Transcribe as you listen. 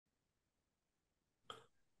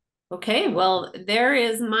Okay, well, there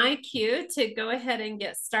is my cue to go ahead and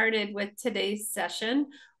get started with today's session.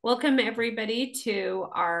 Welcome everybody to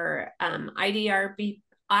our IDRPP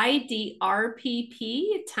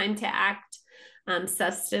Time to Act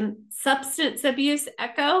Substance Abuse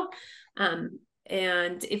Echo.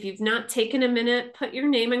 And if you've not taken a minute, put your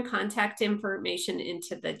name and contact information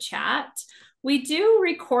into the chat. We do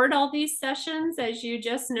record all these sessions, as you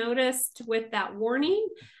just noticed with that warning.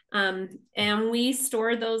 And we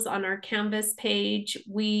store those on our Canvas page.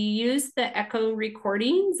 We use the echo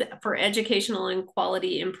recordings for educational and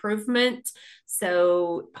quality improvement.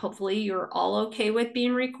 So hopefully you're all okay with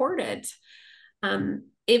being recorded.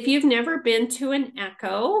 If you've never been to an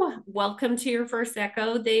echo, welcome to your first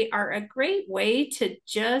echo. They are a great way to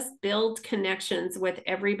just build connections with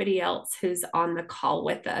everybody else who's on the call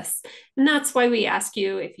with us. And that's why we ask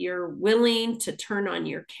you if you're willing to turn on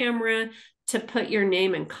your camera, to put your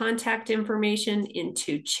name and contact information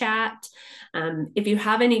into chat. If you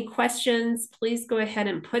have any questions, please go ahead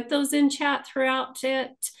and put those in chat throughout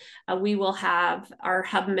it. We will have our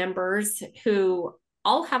hub members who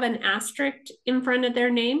all have an asterisk in front of their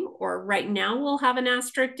name, or right now we'll have an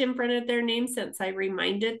asterisk in front of their name since I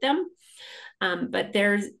reminded them. But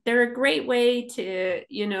they're a great way to,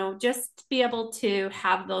 just be able to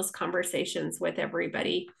have those conversations with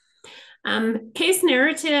everybody. Case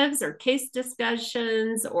narratives or case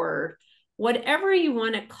discussions or whatever you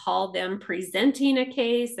want to call them, presenting a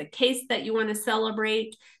case that you want to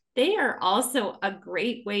celebrate, they are also a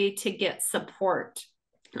great way to get support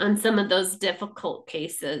on some of those difficult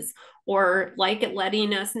cases, or like it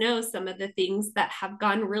letting us know some of the things that have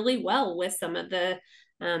gone really well with some of the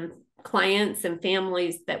clients and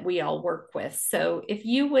families that we all work with. So if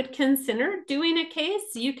you would consider doing a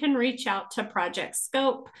case, you can reach out to Project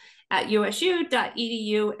Scope at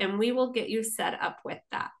usu.edu and we will get you set up with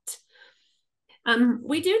that.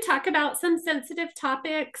 We do talk about some sensitive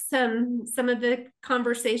topics, some of the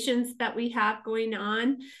conversations that we have going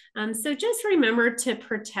on. So just remember to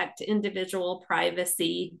protect individual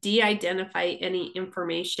privacy, de-identify any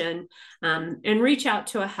information, and reach out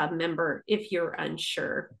to a hub member if you're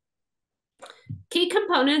unsure. Key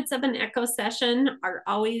components of an echo session are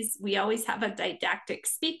we always have a didactic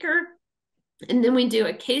speaker, and then we do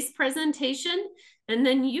a case presentation, and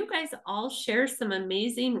then you guys all share some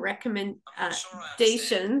amazing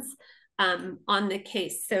recommendations on the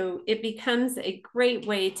case. So it becomes a great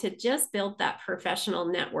way to just build that professional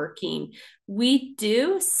networking. We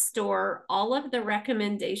do store all of the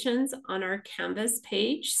recommendations on our Canvas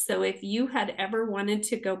page. So if you had ever wanted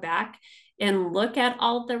to go back and look at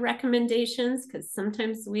all the recommendations, because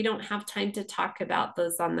sometimes we don't have time to talk about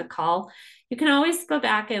those on the call, you can always go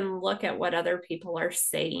back and look at what other people are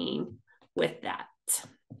saying with that.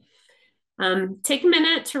 Take a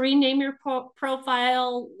minute to rename your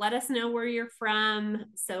profile. Let us know where you're from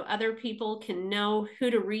so other people can know who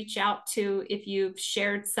to reach out to if you've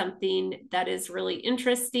shared something that is really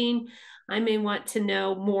interesting. I may want to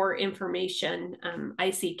know more information. I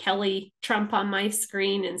see Kelly Trump on my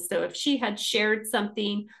screen, and so if she had shared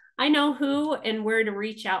something, I know who and where to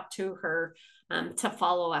reach out to her to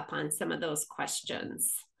follow up on some of those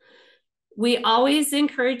questions. We always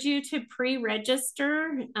encourage you to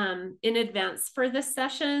pre-register in advance for the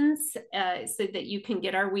sessions so that you can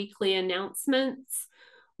get our weekly announcements.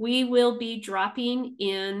 We will be dropping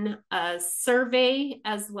in a survey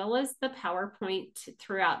as well as the PowerPoint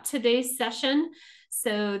throughout today's session.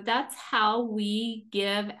 So that's how we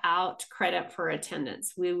give out credit for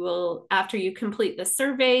attendance. We will, after you complete the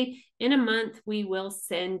survey in a month, we will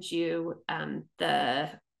send you the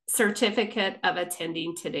certificate of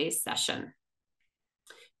attending today's session.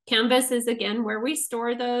 Canvas is again where we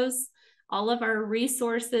store those, all of our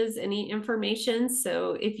resources, any information.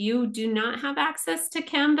 So if you do not have access to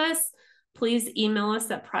Canvas, please email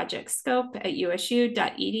us at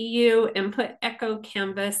projectscope@usu.edu and put Echo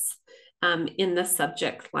Canvas in the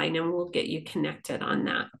subject line, and we'll get you connected on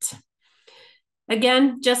that.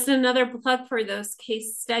 Again, just another plug for those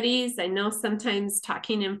case studies. I know sometimes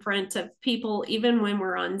talking in front of people, even when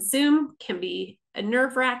we're on Zoom, can be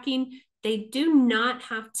nerve-wracking. They do not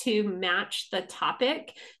have to match the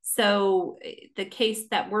topic. So the case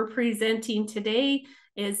that we're presenting today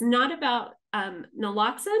is not about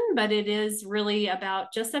naloxone, but it is really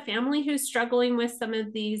about just a family who's struggling with some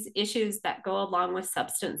of these issues that go along with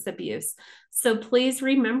substance abuse. So please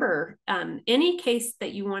remember, any case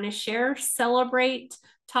that you want to share, celebrate,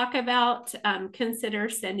 talk about, consider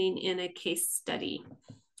sending in a case study.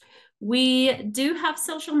 We do have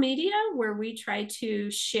social media where we try to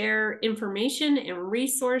share information and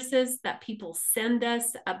resources that people send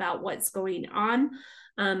us about what's going on.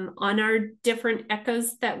 on our different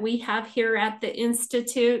echoes that we have here at the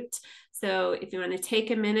Institute. So if you want to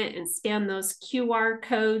take a minute and scan those QR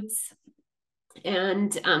codes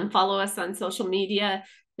and follow us on social media,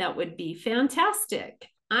 that would be fantastic.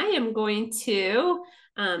 I am going to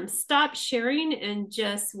stop sharing and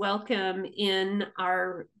just welcome in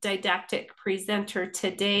our didactic presenter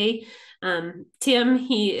today, Tim.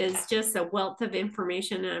 He is just a wealth of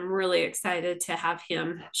information, and I'm really excited to have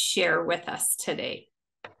him share with us today.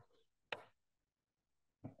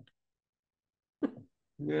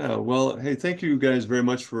 Yeah, well, hey, thank you guys very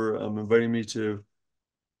much for inviting me to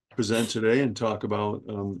present today and talk about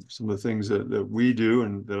some of the things that we do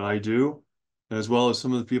and that I do, as well as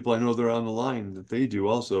some of the people I know that are on the line that they do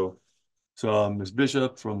also. So Ms.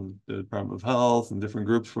 Bishop from the Department of Health and different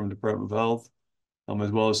groups from Department of Health,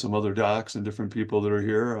 as well as some other docs and different people that are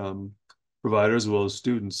here, providers as well as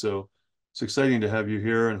students. So it's exciting to have you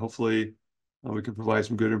here, and hopefully we can provide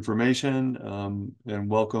some good information and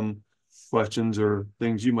welcome questions or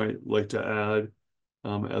things you might like to add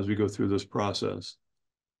as we go through this process.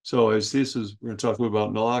 So as this is, we're going to talk a little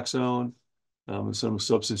about naloxone and some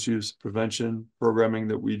substance use prevention programming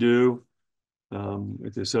that we do.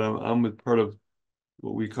 Like I said, I'm with part of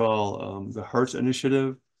what we call the HEART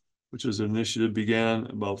Initiative, which is an initiative began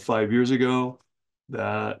about 5 years ago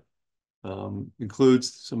that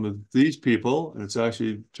includes some of these people, and it's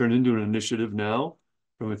actually turned into an initiative now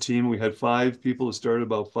from a team. We had 5 people that started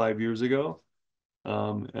about 5 years ago,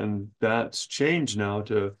 and that's changed now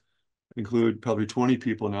to include probably 20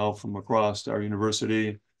 people now from across our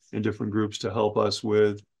university in different groups to help us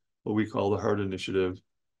with what we call the HEART Initiative,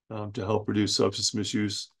 to help reduce substance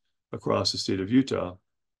misuse across the state of Utah.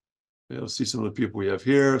 You'll see some of the people we have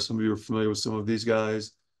here. Some of you are familiar with some of these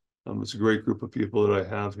guys. It's a great group of people that I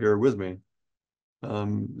have here with me.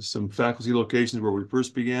 Some faculty locations where we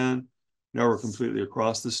first began. Now we're completely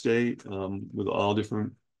across the state with all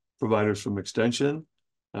different providers from Extension.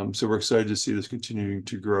 So we're excited to see this continuing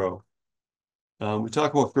to grow. We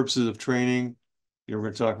talk about purposes of training. We're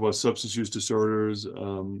going to talk about substance use disorders,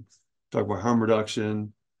 talk about harm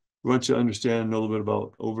reduction. We want you to understand, know a little bit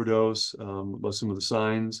about overdose, about some of the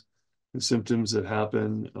signs and symptoms that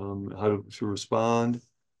happen, how to respond.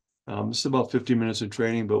 This is about 50 minutes of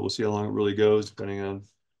training, but we'll see how long it really goes, depending on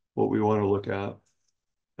what we want to look at.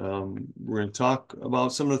 We're going to talk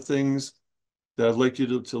about some of the things that I'd like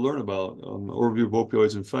you to learn about. Overview of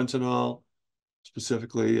opioids and fentanyl,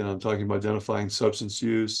 specifically talking about identifying substance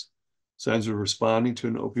use, signs of responding to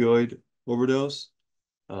an opioid overdose,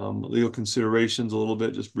 legal considerations a little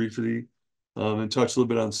bit, just briefly, and touch a little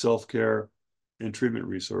bit on self-care and treatment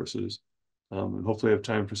resources. And hopefully have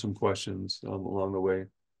time for some questions along the way.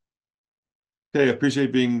 Okay, I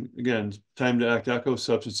appreciate being, again, Time to Act Echo,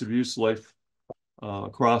 substance abuse, life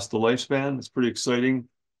across the lifespan. It's a pretty exciting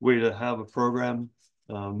way to have a program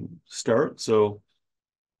start. So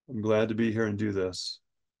I'm glad to be here and do this.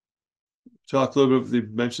 Talk a little bit, they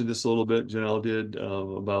mentioned this a little bit, Janelle did,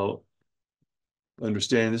 about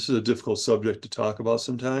understanding this is a difficult subject to talk about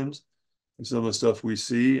sometimes. And some of the stuff we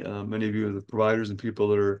see, many of you are the providers and people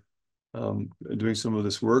that are doing some of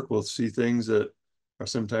this work will see things that are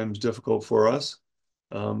sometimes difficult for us,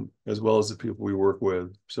 as well as the people we work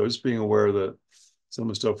with. So just being aware that some of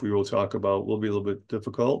the stuff we will talk about will be a little bit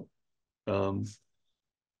difficult.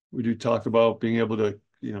 We do talk about being able to,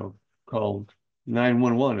 call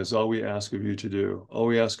 911 is all we ask of you to do. All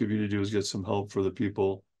we ask of you to do is get some help for the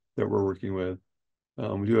people that we're working with.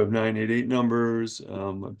 We do have 988 numbers.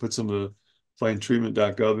 I put some of the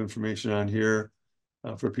findtreatment.gov information on here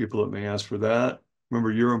for people that may ask for that.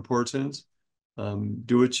 Remember, you're important.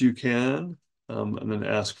 Do what you can, and then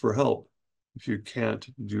ask for help if you can't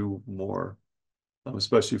do more,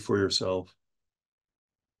 especially for yourself.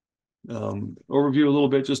 Overview a little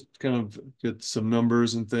bit, just kind of get some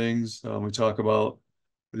numbers and things. We talk about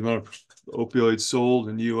the amount of opioids sold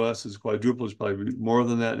in the US is quadrupled. It's probably more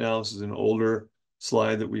than that now. This is an older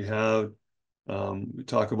slide that we have. We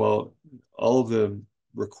talk about all of the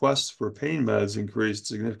requests for pain meds increased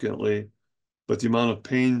significantly, but the amount of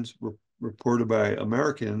pains reported by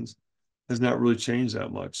Americans has not really changed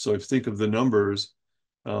that much. So if you think of the numbers,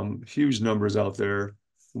 huge numbers out there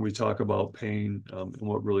when we talk about pain and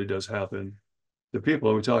what really does happen to people.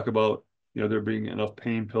 And we talk about, there being enough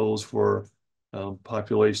pain pills for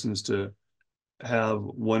populations to have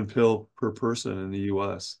 1 pill per person in the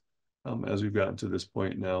US as we've gotten to this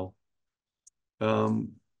point now.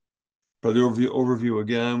 For the overview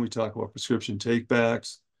again, we talk about prescription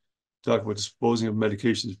takebacks, talk about disposing of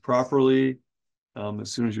medications properly.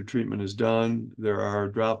 As soon as your treatment is done, there are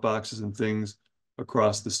drop boxes and things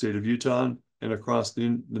across the state of Utah. and across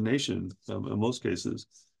the nation in most cases.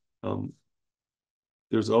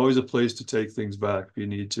 There's always a place to take things back if you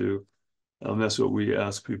need to. That's what we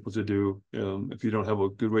ask people to do. If you don't have a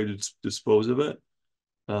good way to dispose of it,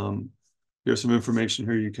 here's some information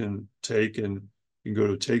here you can take, and you can go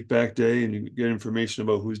to Take Back Day and you get information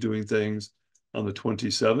about who's doing things on the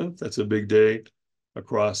 27th. That's a big day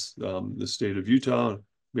across the state of Utah,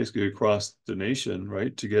 basically across the nation,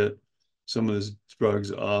 right, to get some of these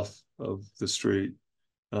drugs off of the street.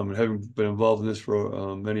 And having been involved in this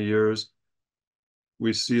for many years,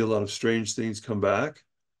 we see a lot of strange things come back.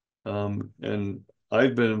 And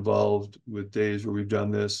I've been involved with days where we've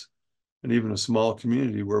done this, and even a small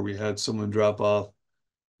community where we had someone drop off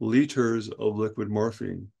liters of liquid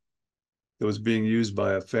morphine that was being used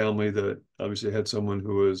by a family that obviously had someone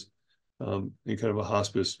who was in kind of a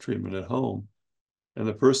hospice treatment at home. And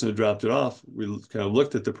the person who dropped it off, we kind of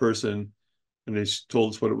looked at the person and they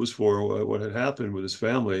told us what it was for, what had happened with his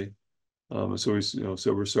family. And so we,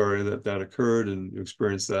 so we're sorry that that occurred and you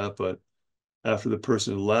experienced that. But after the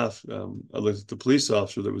person left, I looked at the police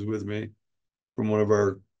officer that was with me from one of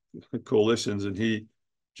our coalitions, and he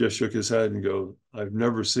just shook his head and go, "I've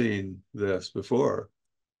never seen this before."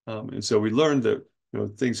 And so we learned that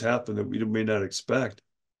things happen that we may not expect,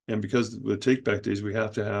 and because of the take back days, we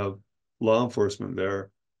have to have law enforcement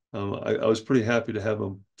there. I was pretty happy to have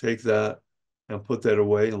him take that and put that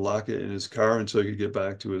away and lock it in his car until he could get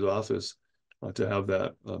back to his office to have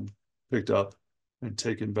that picked up and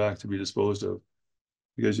taken back to be disposed of,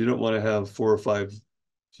 because you don't want to have 4 or 5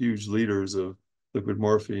 huge liters of liquid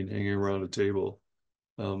morphine hanging around a table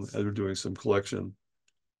as we're doing some collection.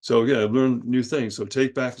 So again, I've learned new things. So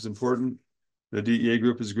take back is important. The DEA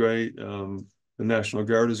group is great. The National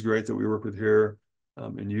Guard is great that we work with here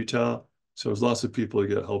in Utah. So there's lots of people to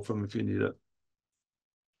get help from if you need it.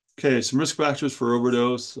 Okay, some risk factors for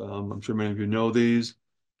overdose. I'm sure many of you know these,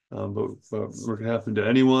 but what can happen to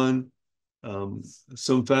anyone.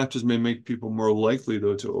 Some factors may make people more likely,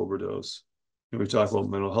 though, to overdose. We talk about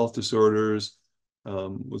mental health disorders,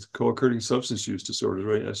 with co-occurring substance use disorders,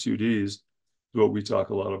 right? SUDs is what we talk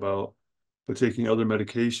a lot about. But taking other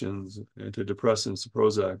medications, antidepressants,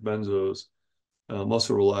 Prozac, benzos,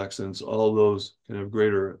 muscle relaxants, all of those can have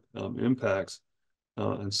greater impacts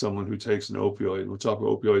on someone who takes an opioid. We'll talk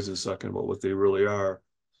about opioids in a second, about what they really are.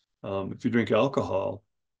 If you drink alcohol,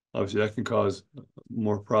 obviously that can cause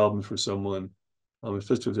more problems for someone,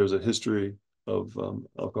 especially if there's a history of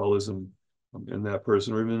alcoholism in that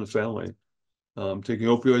person or even in the family. Taking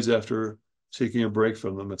opioids after taking a break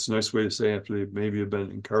from them, it's a nice way to say after they maybe have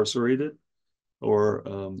been incarcerated or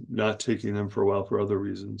not taking them for a while for other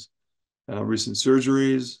reasons. Recent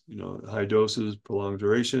surgeries, high doses, prolonged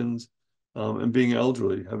durations, and being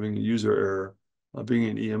elderly, having user error. Being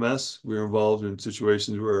in EMS, we were involved in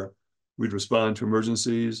situations where we'd respond to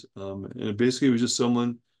emergencies, and basically it was just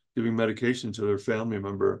someone giving medication to their family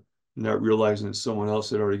member, not realizing that someone else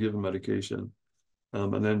had already given medication,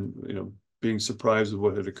 and then being surprised with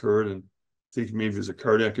what had occurred and thinking maybe it was a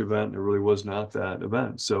cardiac event, and it really was not that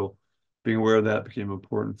event. So being aware of that became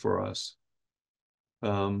important for us.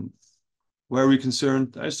 Why are we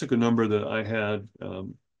concerned? I just took a number that I had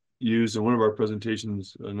used in one of our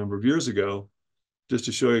presentations a number of years ago, just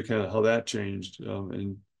to show you kind of how that changed.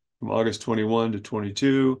 And from August 21 to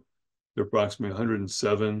 22, there were approximately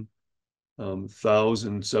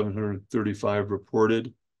 107,735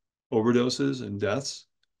 reported overdoses and deaths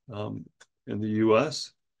in the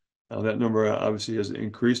US. That number obviously has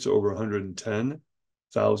increased to over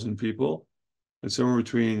 110,000 people, and somewhere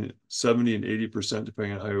between 70 and 80%,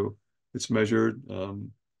 depending on how it's measured,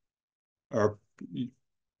 are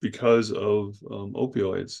because of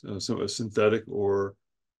opioids, so a synthetic or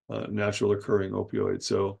natural occurring opioid.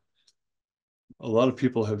 So a lot of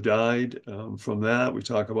people have died from that. We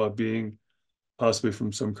talk about being possibly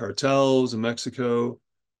from some cartels in Mexico.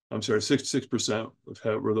 I'm sorry, 66%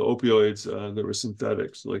 were the opioids that were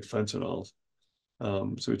synthetics, like fentanyls.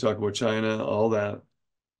 So we talk about China, all that,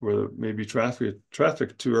 where maybe traffic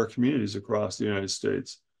to our communities across the United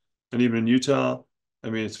States. And even in Utah, I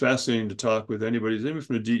mean, it's fascinating to talk with anybody. Is anybody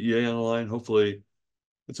from the DEA on the line? Hopefully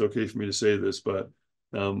it's okay for me to say this, but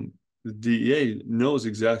the DEA knows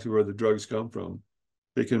exactly where the drugs come from.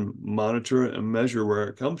 They can monitor it and measure where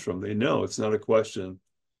it comes from. They know it's not a question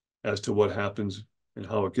as to what happens and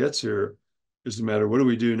how it gets here. It's a matter, what do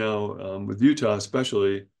we do now with Utah,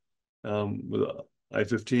 especially with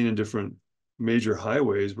I-15 and different major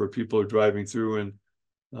highways where people are driving through, and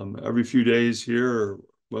every few days here or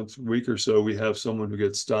once a week or so, we have someone who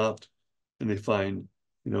gets stopped and they find,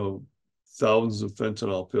 thousands of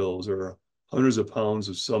fentanyl pills or hundreds of pounds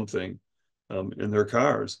of something in their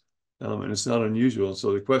cars. and it's not unusual.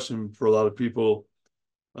 So the question for a lot of people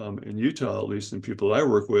in Utah, at least, and people I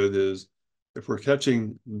work with, is if we're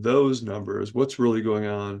catching those numbers, what's really going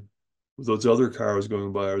on with those other cars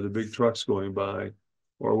going by or the big trucks going by,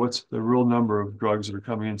 or what's the real number of drugs that are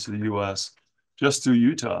coming into the US just through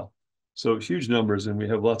Utah? So huge numbers, and we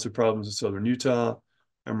have lots of problems in southern Utah,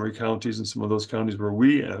 Emory counties, and some of those counties where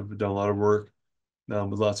we have done a lot of work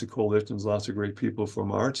with lots of coalitions, lots of great people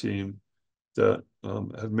from our team that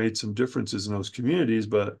have made some differences in those communities.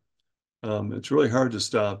 But it's really hard to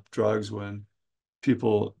stop drugs when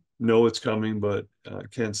people know it's coming but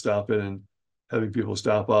can't stop it. And having people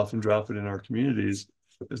stop off and drop it in our communities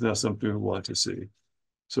is not something we want to see.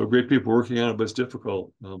 So great people working on it, but it's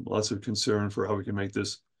difficult. Lots of concern for how we can make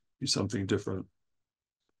this be something different.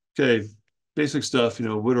 Okay, basic stuff,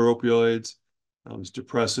 what are opioids? It's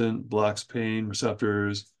depressant, blocks pain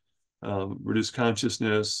receptors, reduce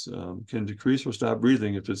consciousness, can decrease or stop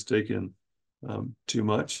breathing if it's taken too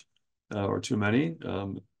much or too many.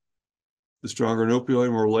 The stronger an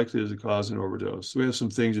opioid, more likely to cause an overdose. So we have some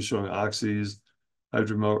things just showing oxys,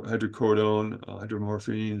 hydrocodone,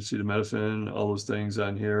 hydromorphine, acetaminophen, all those things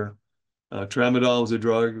on here. Tramadol is a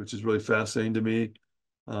drug, which is really fascinating to me.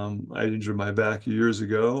 I injured my back years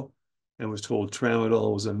ago and was told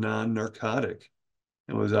tramadol was a non-narcotic.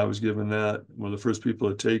 And I was given that, one of the first people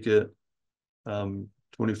to take it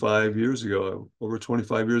 25 years ago, over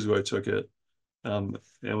 25 years ago, I took it and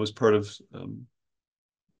was part of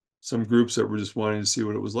some groups that were just wanting to see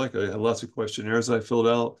what it was like. I had lots of questionnaires I filled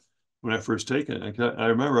out when I first taken it. I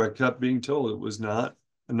remember I kept being told it was not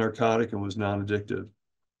a narcotic and was non-addictive.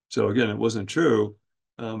 So again, it wasn't true.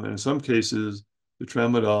 And in some cases, the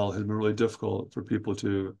tramadol has been really difficult for people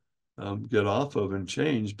to get off of and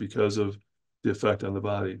change because of the effect on the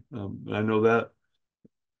body. And I know that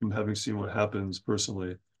from having seen what happens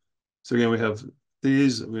personally. So again, we have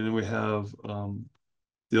these, and then we have the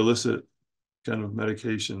illicit kind of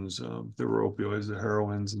medications. There were opioids, the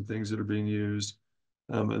heroines and things that are being used.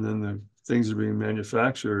 And then the things that are being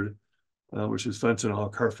manufactured, which is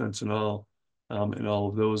fentanyl, carfentanil, and all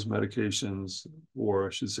of those medications, or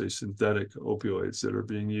I should say synthetic opioids that are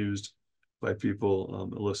being used by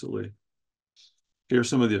people illicitly. Here are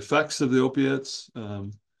some of the effects of the opiates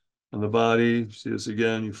on the body. See this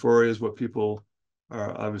again, euphoria is what people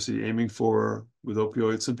are obviously aiming for with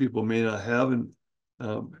opioids. Some people may not have an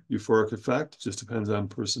euphoric effect. It just depends on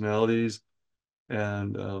personalities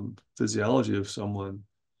and physiology of someone.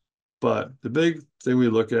 But the big thing we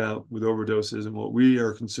look at with overdoses and what we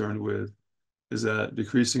are concerned with is that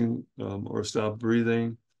decreasing or stop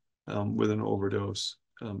breathing with an overdose,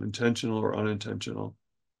 intentional or unintentional.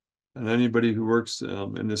 And anybody who works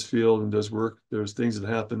in this field and does work, there's things that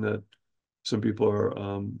happen that some people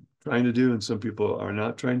are trying to do and some people are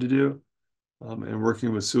not trying to do. And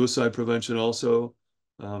working with suicide prevention also,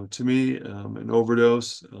 to me, an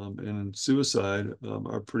overdose and suicide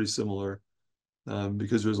are pretty similar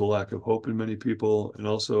because there's a lack of hope in many people. And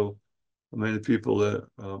also many people that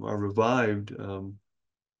are revived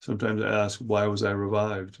sometimes ask, why was I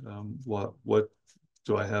revived? What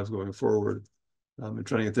do I have going forward? And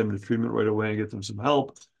trying to get them into treatment right away and get them some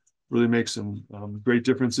help really makes some great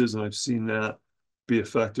differences. And I've seen that be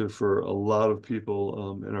effective for a lot of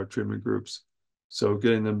people in our treatment groups. So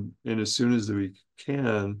getting them in as soon as we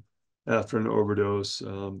can after an overdose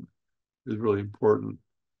is really important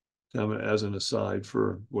as an aside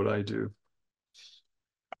for what I do.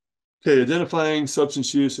 Okay, identifying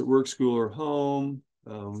substance use at work, school, or home.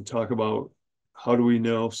 We talk about how do we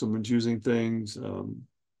know if someone's using things?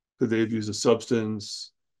 Could they have used a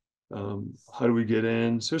substance? How do we get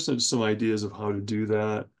in? So there's some ideas of how to do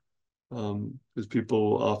that. Because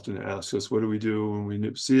people often ask us, what do we do when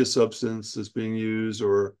we see a substance that's being used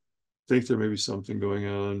or think there may be something going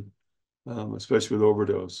on, especially with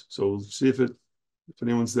overdose. So we'll see if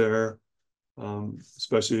anyone's there,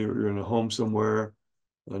 especially if you're in a home somewhere,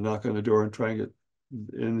 knock on the door and try and get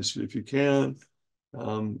in if you can.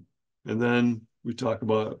 And then we talk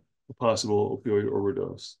about a possible opioid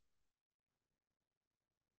overdose.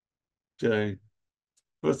 Okay.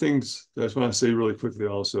 Other things I just want to say really quickly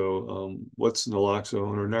also, what's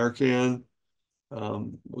naloxone or Narcan?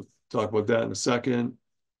 We'll talk about that in a second,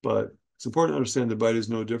 but it's important to understand the body is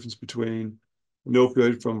no difference between an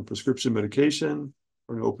opioid from a prescription medication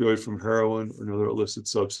or an opioid from heroin or another illicit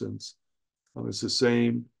substance. It's the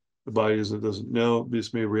same. The body doesn't know.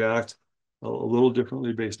 This may react a little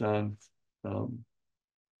differently based on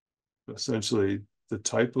essentially the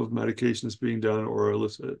type of medication that's being done or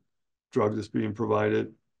illicit drug that's being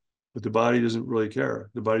provided. But the body doesn't really care.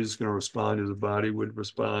 The body's just going to respond as the body would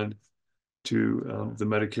respond to the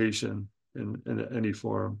medication in any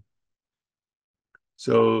form.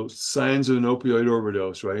 So signs of an opioid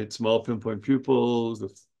overdose, right? Small pinpoint pupils, the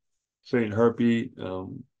faint heartbeat,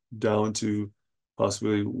 down to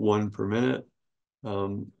possibly 1 per minute.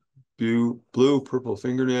 Blue, purple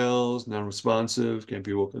fingernails, non-responsive, can't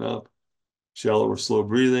be woken up. Shallow or slow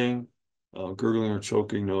breathing, gurgling or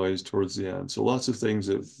choking noise towards the end. So lots of things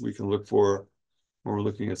that we can look for when we're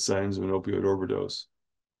looking at signs of an opioid overdose.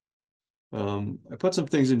 I put some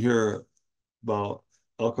things in here about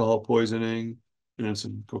alcohol poisoning and then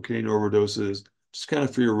some cocaine overdoses, just kind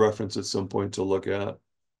of for your reference at some point to look at.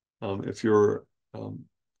 If you're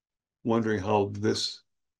wondering how this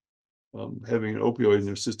having an opioid in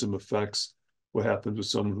their system affects what happens with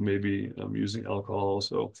someone who may be using alcohol.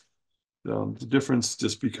 So the difference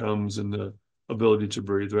just becomes in the ability to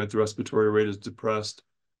breathe, right? The respiratory rate is depressed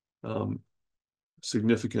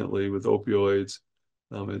significantly with opioids,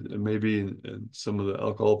 and maybe in some of the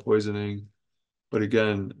alcohol poisoning. But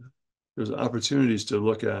again, there's opportunities to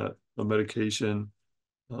look at a medication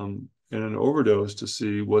and an overdose to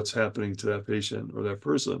see what's happening to that patient or that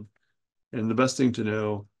person. And the best thing to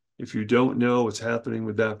know, if you don't know what's happening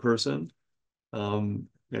with that person, and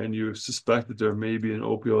you suspect that there may be an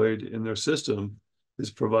opioid in their system,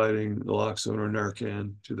 is providing naloxone or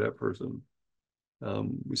Narcan to that person.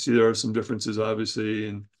 We see there are some differences, obviously,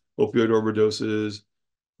 in opioid overdoses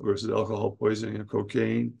versus alcohol poisoning and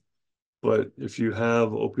cocaine. But if you have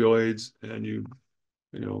opioids and you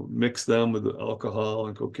mix them with alcohol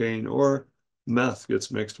and cocaine, or meth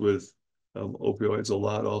gets mixed with opioids a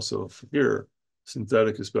lot also here,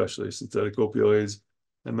 synthetic especially, synthetic opioids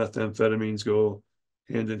and methamphetamines go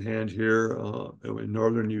hand in hand here in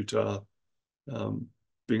northern Utah.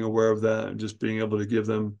 Being aware of that and just being able to give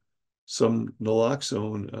them some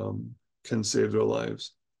naloxone can save their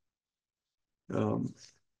lives.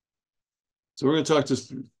 So we're going to talk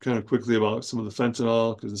just kind of quickly about some of the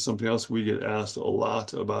fentanyl, because it's something else we get asked a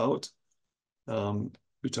lot about.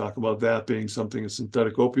 We talk about that being something, a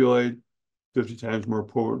synthetic opioid, 50 times more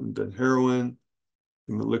potent than heroin,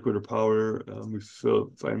 in the liquid or powder. We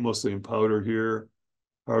find mostly in powder here,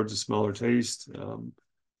 hard to smell or taste.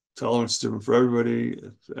 Tolerance is different for everybody.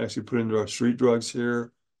 It's actually put into our street drugs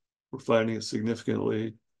here. We're finding it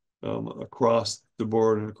significantly across the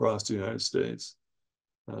board and across the United States.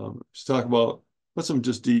 Just talk about, put some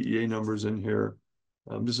just DEA numbers in here,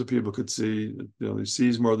 just so people could see, they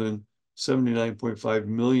seized more than 79.5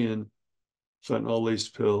 million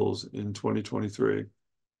fentanyl-laced pills in 2023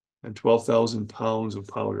 and 12,000 pounds of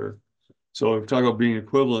powder. So we're talking about being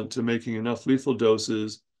equivalent to making enough lethal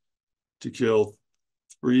doses to kill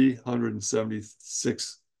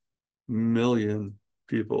 376 million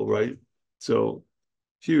people, right? So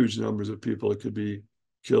huge numbers of people that could be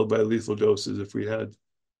killed by lethal doses if we had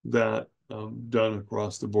that done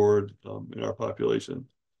across the board in our population.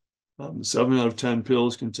 7 out of 10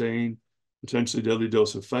 pills contain potentially deadly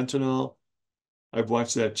dose of fentanyl. I've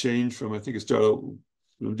watched that change from, I think it started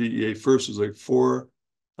from DEA first, it was like 4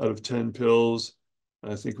 out of 10 pills.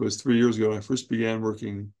 I think it was 3 years ago when I first began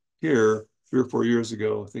working here, 3 or 4 years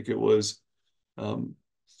ago. I think it was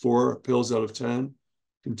 4 pills out of 10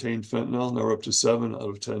 contained fentanyl. Now we're up to 7 out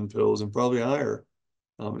of 10 pills, and probably higher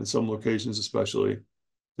in some locations, especially,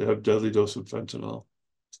 they have deadly dose of fentanyl.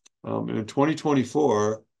 And in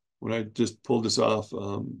 2024, when I just pulled this off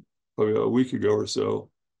probably a week ago or so,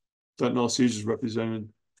 fentanyl seizures represented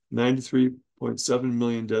 93.7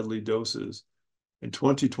 million deadly doses. In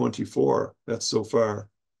 2024, that's so far,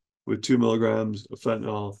 with 2 milligrams of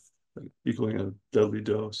fentanyl equaling a deadly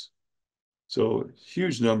dose. So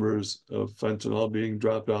huge numbers of fentanyl being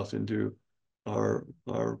dropped off into our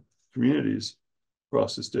communities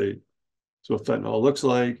across the state. So what fentanyl looks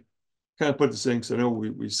like, kind of put this in, because I know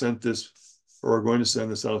we sent this, or are going to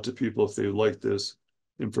send this out to people if they like this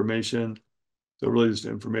information. So really just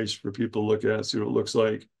information for people to look at, see what it looks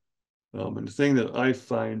like. And the thing that I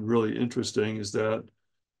find really interesting is that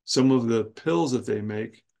some of the pills that they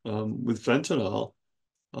make with fentanyl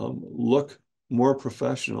look more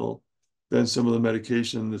professional than some of the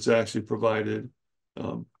medication that's actually provided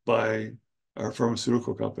by our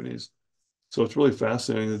pharmaceutical companies. So it's really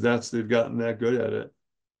fascinating that they've gotten that good at it.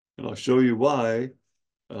 And I'll show you why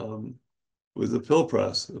with the pill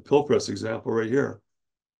press example right here.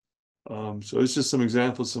 So it's just some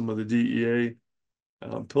examples, some of the DEA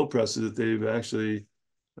pill presses that they've actually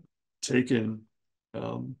taken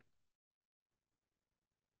and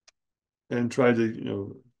tried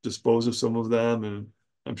to, dispose of some of them. And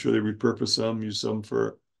I'm sure they repurpose some, use some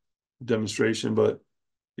for demonstration, but,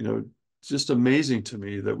 it's just amazing to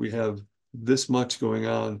me that we have this much going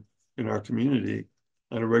on in our community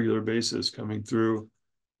on a regular basis coming through,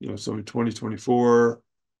 some in 2024,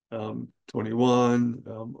 21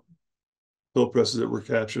 pill presses that were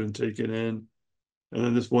captured and taken in. And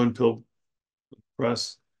then this one pill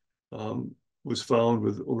press was found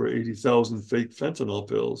with over 80,000 fake fentanyl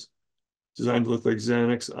pills designed to look like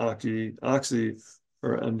Xanax, Oxy,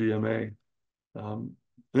 or MDMA. And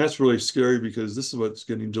that's really scary because this is what's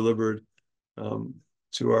getting delivered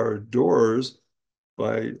to our doors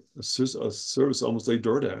by a service almost like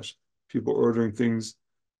DoorDash. People ordering things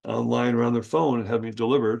online or on their phone and having it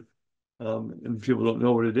delivered. And people don't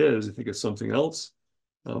know what it is. They think it's something else.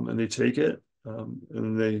 And they take it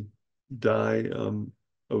and they die of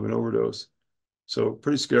an overdose. So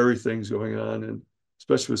pretty scary things going on, and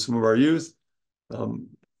especially with some of our youth. Some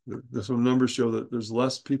numbers show that there's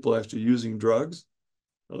less people actually using drugs,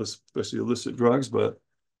 especially illicit drugs, but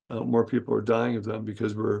more people are dying of them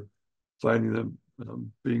because we're finding them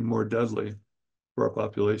being more deadly for our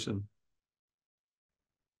population.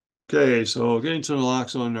 Okay, so getting to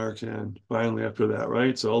naloxone and Narcan, finally after that,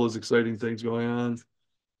 right? So all those exciting things going on.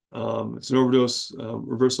 It's an overdose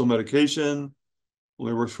reversal medication.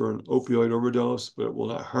 Only works for an opioid overdose, but it will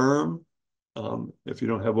not harm if you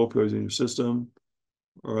don't have opioids in your system,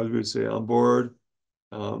 or as we would say, on board.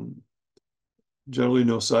 Generally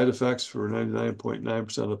no side effects for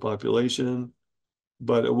 99.9% of the population,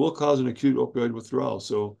 but it will cause an acute opioid withdrawal.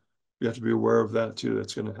 So you have to be aware of that too.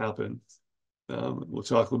 That's going to happen. We'll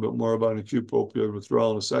talk a little bit more about an acute opioid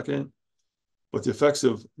withdrawal in a second. But the effects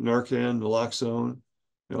of Narcan, naloxone,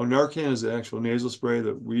 Narcan is the actual nasal spray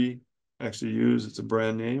that we actually use. It's a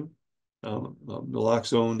brand name.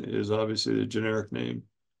 Naloxone is obviously the generic name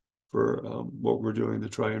for what we're doing to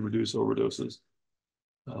try and reduce overdoses.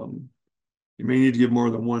 You may need to give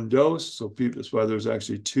more than one dose. So that's why there's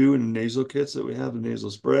actually two in the nasal kits that we have, the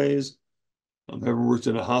nasal sprays. I've ever worked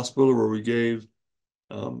in a hospital where we gave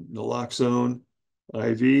naloxone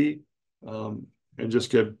IV and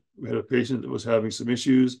just we had a patient that was having some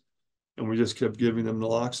issues and we just kept giving them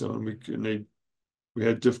naloxone. We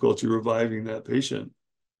had difficulty reviving that patient.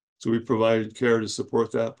 So we provided care to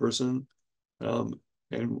support that person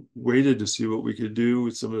and waited to see what we could do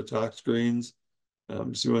with some of the tox screens,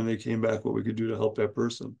 see when they came back what we could do to help that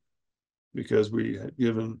person. Because we had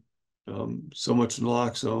given so much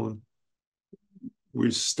naloxone,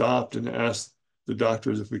 we stopped and asked the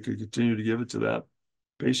doctors if we could continue to give it to that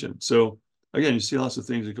patient. So again, you see lots of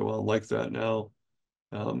things that go on like that now.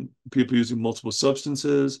 People using multiple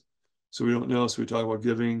substances, so we don't know. So we talk about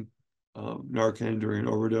giving Narcan during an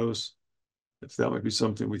overdose, if that might be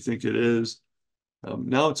something we think it is.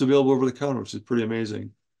 Now it's available over the counter, which is pretty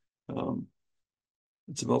amazing.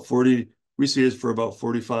 It's about 40, we see it for about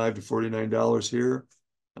 $45 to $49 here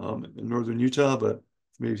in northern Utah, but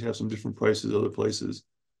maybe have some different prices other places.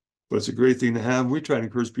 But it's a great thing to have. We try to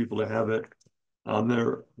encourage people to have it on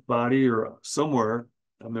their body or somewhere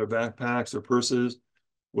on their backpacks or purses,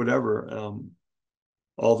 whatever,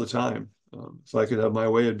 all the time. If I could have my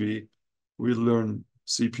way, it'd be we'd learn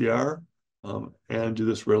CPR and do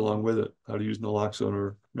this right along with it, how to use naloxone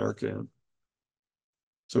or Narcan.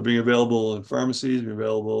 So being available in pharmacies, being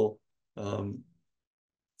available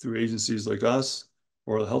through agencies like us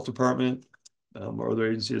or the health department or other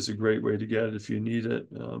agencies, it's a great way to get it if you need it,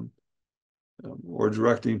 or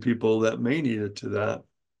directing people that may need it to that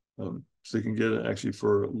so they can get it actually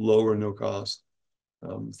for low or no cost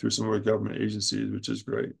through some of our government agencies, which is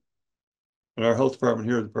great. And our health department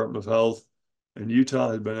here, the Department of Health in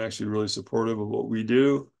Utah, has been actually really supportive of what we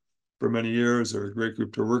do for many years. They're a great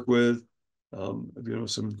group to work with.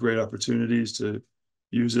 Some great opportunities to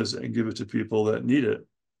use this and give it to people that need it.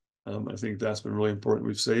 I think that's been really important.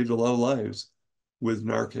 We've saved a lot of lives with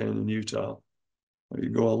Narcan in Utah. You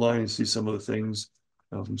can go online and see some of the things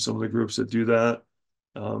from some of the groups that do that.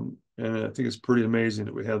 And I think it's pretty amazing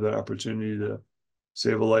that we have that opportunity to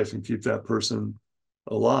save a life and keep that person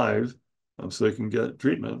alive so they can get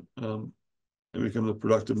treatment and become the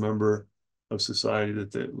productive member of society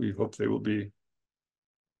that we hope they will be.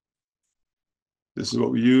 This is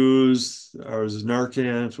what we use. Ours is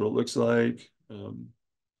Narcan. It's what it looks like.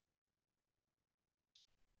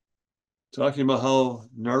 Talking about how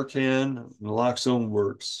Narcan, naloxone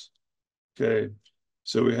works. Okay,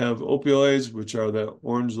 so we have opioids, which are that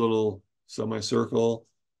orange little semicircle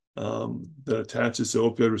that attaches to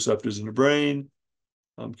opioid receptors in the brain,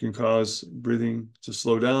 can cause breathing to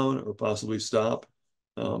slow down or possibly stop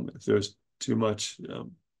if there's too much of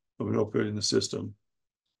an opioid in the system.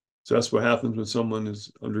 So that's what happens when someone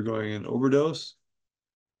is undergoing an overdose.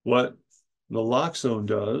 What naloxone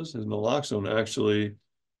does is naloxone actually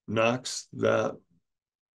knocks that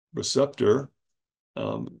receptor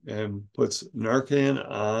and puts Narcan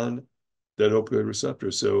on that opioid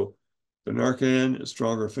receptor. So The Narcan has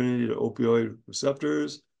stronger affinity to opioid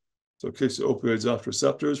receptors. So it kicks the opioids off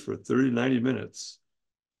receptors for 30 to 90 minutes.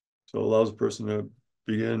 So it allows a person to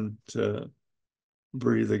begin to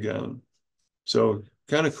breathe again. So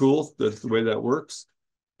kind of cool, that's the way that works.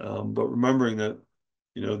 But remembering that,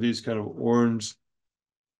 these kind of orange,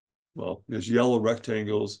 well, there's yellow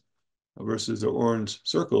rectangles versus the orange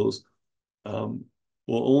circles, will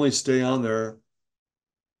only stay on there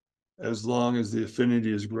as long as the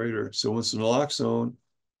affinity is greater. So once the naloxone,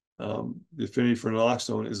 the affinity for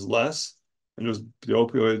naloxone is less, and the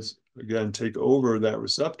opioids, again, take over that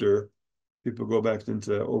receptor, people go back into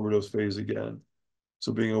that overdose phase again.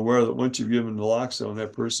 So being aware that once you've given naloxone,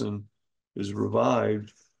 that person is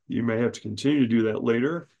revived, you may have to continue to do that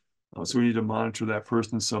later. So we need to monitor that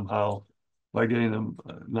person somehow by getting them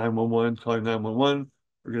 911, calling 911,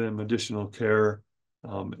 or getting them additional care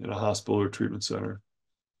in a hospital or treatment center.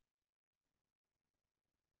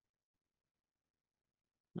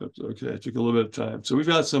 That's okay, it took a little bit of time. So we've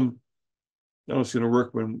got some, I don't know if it's going to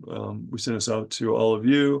work when we send this out to all of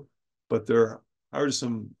you, but there are just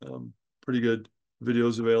some pretty good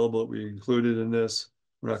videos available that we included in this.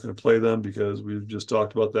 We're not going to play them because we've just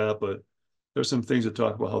talked about that, but there's some things that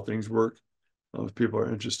talk about how things work if people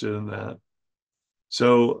are interested in that.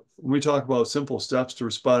 So when we talk about simple steps to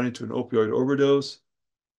responding to an opioid overdose,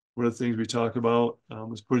 one of the things we talk about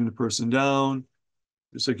is putting the person down,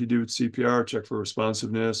 just like you do with CPR, check for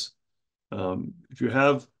responsiveness. If you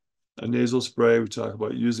have a nasal spray, we talk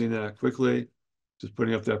about using that quickly, just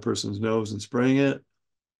putting up that person's nose and spraying it,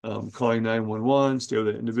 calling 911, stay with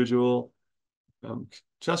the individual,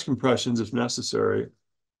 chest compressions if necessary.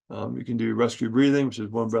 You can do rescue breathing, which is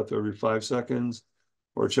 1 breath every 5 seconds,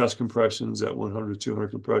 or chest compressions at 100 to 200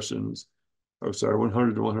 compressions, or sorry,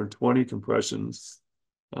 100 to 120 compressions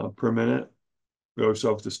per minute. We always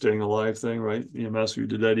talk about the staying alive thing, right? EMS, we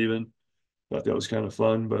did that even. Thought that was kind of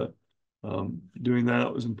fun, but doing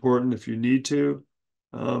that was important if you need to.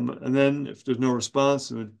 And then if there's no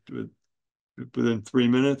response within 3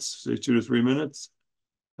 minutes, say 2 to 3 minutes,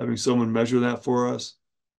 having someone measure that for us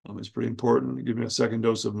is pretty important. Giving a second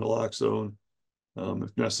dose of naloxone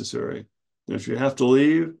if necessary. And if you have to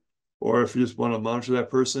leave, or if you just want to monitor that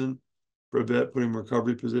person for a bit, putting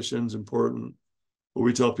recovery positions important. What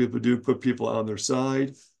we tell people to do, put people on their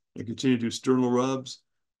side and continue to do sternal rubs.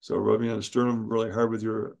 So rubbing on the sternum really hard with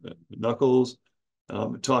your knuckles,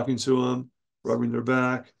 talking to them, rubbing their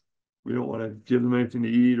back. We don't want to give them anything to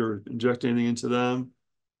eat or inject anything into them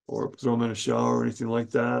or throw them in a shower or anything like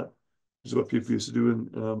that. This is what people used to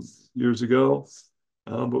do years ago.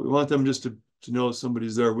 But we want them just to know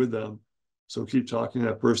somebody's there with them. So keep talking to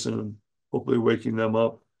that person and hopefully waking them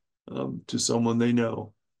up to someone they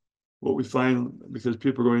know. What we find, because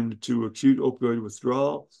people are going to acute opioid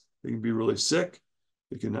withdrawal, they can be really sick.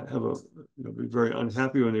 They can have be very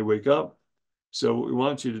unhappy when they wake up. So what we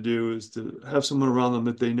want you to do is to have someone around them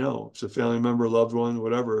that they know. It's a family member, loved one,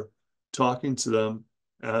 whatever, talking to them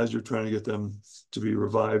as you're trying to get them to be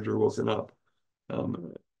revived or woken up.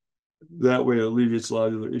 That way it alleviates a lot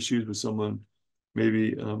of other issues with someone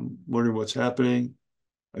maybe wondering what's happening.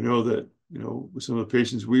 I know that, with some of the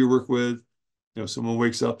patients we work with, someone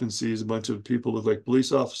wakes up and sees a bunch of people look like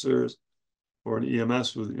police officers or an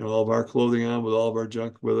EMS with, all of our clothing on, with all of our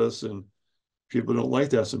junk with us. And people don't like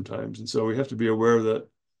that sometimes. And so we have to be aware that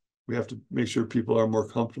we have to make sure people are more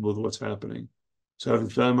comfortable with what's happening. So having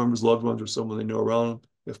family members, loved ones, or someone they know around them,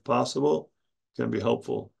 if possible, can be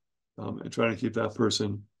helpful. And trying to keep that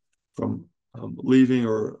person from leaving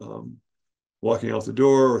or walking out the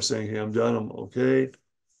door or saying, hey, I'm done, I'm okay.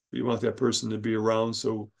 But you want that person to be around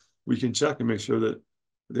so we can check and make sure that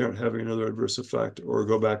they aren't having another adverse effect or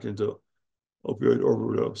go back into opioid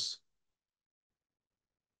overdose.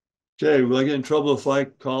 Okay, will I get in trouble if I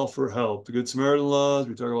call for help? The Good Samaritan laws,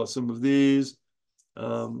 we talk about some of these.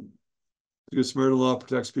 The Good Samaritan law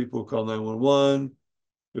protects people who call 911.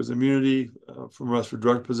 There's immunity from arrest for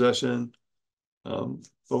drug possession. But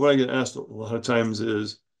what I get asked a lot of times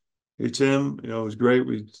is, hey, Tim, it was great.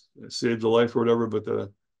 We saved a life or whatever, but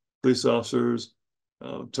the police officers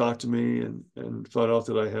talked to me and found out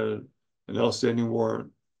that I had an outstanding warrant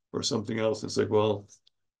or something else. And it's like, well,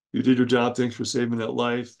 you did your job. Thanks for saving that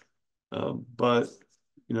life. But,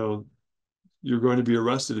 you're going to be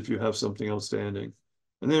arrested if you have something outstanding.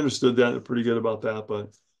 And they understood that. They're pretty good about that.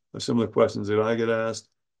 But some of the questions that I get asked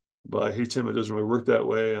by, hey, Tim, it doesn't really work that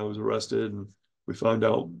way. I was arrested. And we found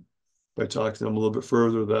out by talking to them a little bit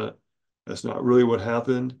further that that's not really what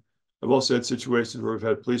happened. I've also had situations where we've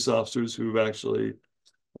had police officers who've actually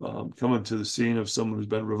come into the scene of someone who's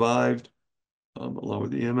been revived, along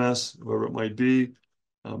with the EMS, whoever it might be.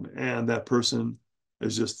 And that person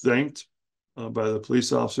is just thanked by the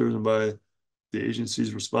police officers and by the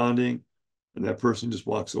agencies responding, and that person just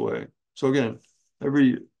walks away. So again,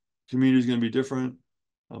 every community is going to be different.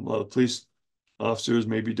 A lot of police officers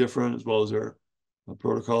may be different, as well as their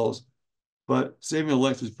protocols, but saving a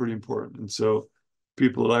life is pretty important. And so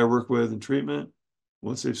people that I work with in treatment,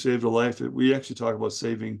 once they've saved a life, we actually talk about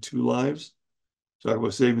saving 2 lives. Talk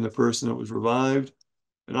about saving the person that was revived,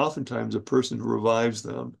 and oftentimes the person who revives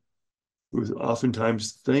them, who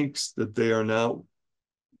oftentimes thinks that they are not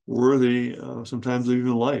worthy, sometimes of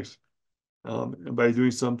even life. And by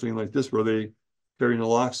doing something like this, where they carry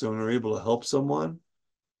naloxone and are able to help someone,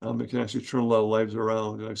 it can actually turn a lot of lives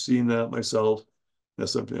around. And I've seen that myself.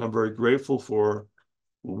 That's something I'm very grateful for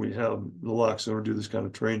when we have naloxone or do this kind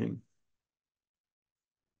of training.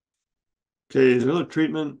 Okay, the other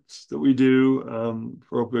treatments that we do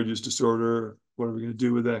for opioid use disorder, what are we going to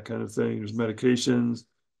do with that kind of thing? There's medications,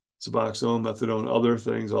 Suboxone, methadone, other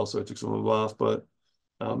things. Also, I took some of them off, but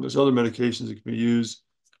there's other medications that can be used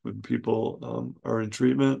when people are in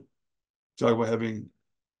treatment. Talk about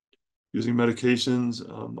using medications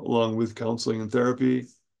along with counseling and therapy.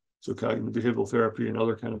 So cognitive behavioral therapy and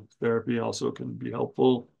other kind of therapy also can be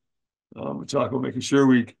helpful. We talk about making sure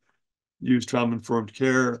we use trauma-informed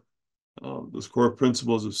care, those core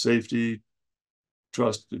principles of safety,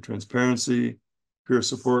 trust, and transparency, peer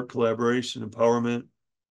support, collaboration, empowerment,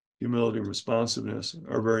 humility, and responsiveness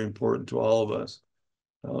are very important to all of us.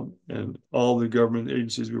 And all the government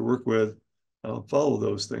agencies we work with follow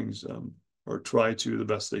those things or try to the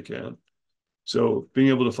best they can. So being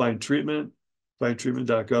able to find treatment,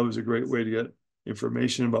 findtreatment.gov is a great way to get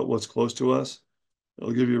information about what's close to us.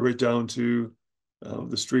 It'll give you right down to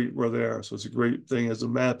the street where they are. So it's a great thing as a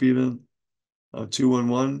map even.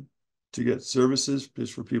 211 to get services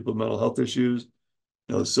just for people with mental health issues.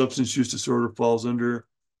 You know, substance use disorder falls under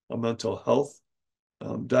a mental health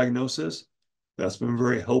diagnosis. That's been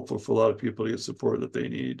very helpful for a lot of people to get support that they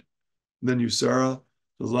need. And then USARA,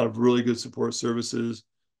 there's a lot of really good support services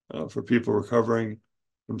for people recovering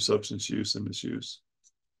from substance use and misuse.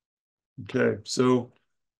 Okay, so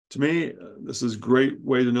to me, this is a great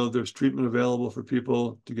way to know there's treatment available for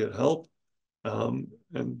people to get help.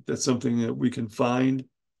 And that's something that we can find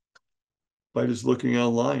by just looking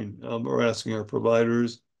online or asking our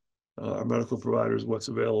providers, our medical providers, what's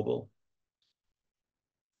available.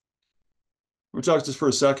 We'll talk just for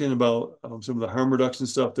a second about some of the harm reduction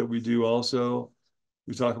stuff that we do also.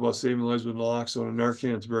 We talk about saving lives with naloxone and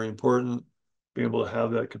Narcan. It's very important. Being able to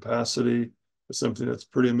have that capacity is something that's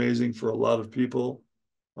pretty amazing for a lot of people.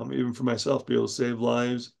 Even for myself, be able to save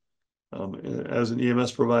lives as an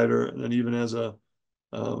EMS provider, and then even as a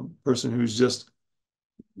person who's just,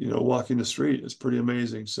 walking the street is pretty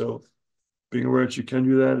amazing. So being aware that you can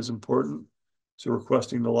do that is important. So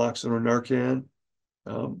requesting naloxone or Narcan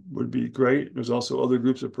would be great. There's also other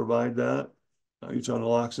groups that provide that. Utah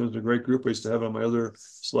Naloxone is a great group. I used to have it on my other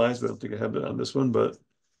slides, but I don't think I have it on this one. But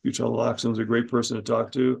Utah Naloxone is a great person to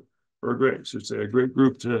talk to, or a great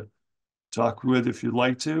group to talk with if you'd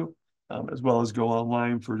like to, as well as go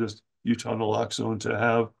online for just Utah Naloxone to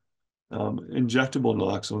have injectable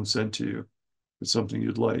naloxone sent to you if it's something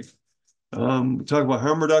you'd like. We talk about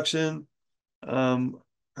harm reduction. Harm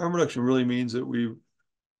reduction really means that we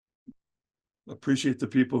appreciate the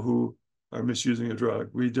people who are misusing a drug.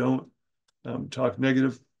 We don't talk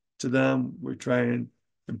negative to them. We try and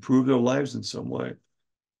improve their lives in some way.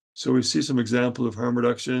 So we see some examples of harm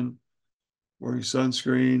reduction: wearing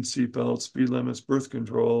sunscreen, seatbelts, speed limits, birth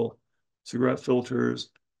control, cigarette filters.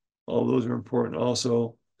 All those are important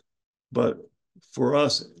also. But for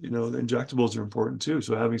us, the injectables are important too.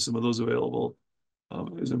 So having some of those available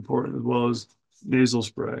is important, as well as nasal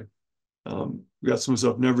spray. We got some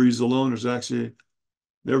stuff never used alone. There's actually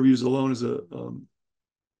never used alone as a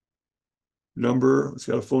number. It's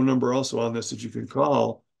got a phone number also on this that you can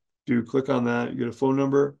call. If you click on that, you get a phone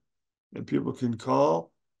number, and people can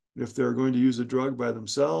call. If they're going to use a drug by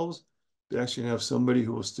themselves, they actually have somebody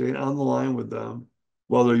who will stay on the line with them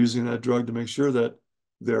while they're using that drug to make sure that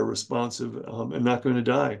they're responsive and not going to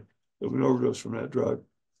die of an overdose from that drug.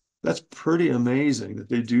 That's pretty amazing that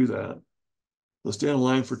they do that. They'll stay on the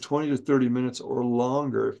line for 20 to 30 minutes or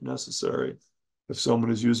longer if necessary if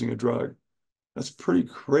someone is using a drug. That's pretty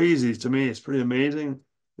crazy to me. It's pretty amazing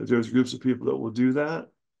that there's groups of people that will do that.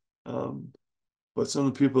 But some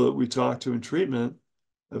of the people that we talk to in treatment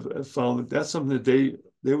have found that that's something that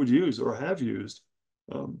they would use or have used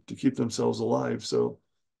to keep themselves alive. So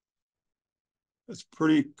it's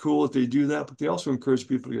pretty cool that they do that, but they also encourage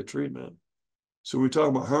people to get treatment. So when we talk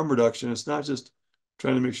about harm reduction, it's not just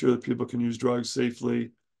trying to make sure that people can use drugs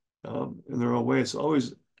safely in their own way. It's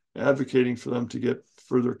always advocating for them to get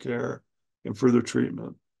further care and further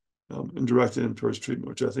treatment, and directed them towards treatment,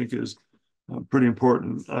 which I think is pretty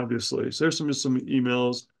important, obviously. So there's some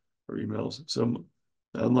emails, some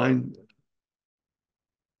online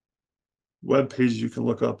web pages you can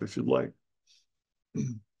look up if you'd like.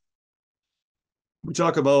 We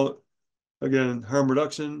talk about, again, harm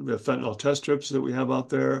reduction. We have fentanyl test strips that we have out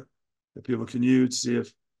there that people can use to see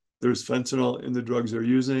if there's fentanyl in the drugs they're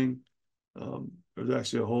using. There's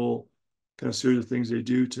actually a whole kind of series of things they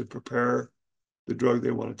do to prepare the drug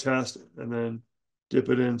they want to test, and then dip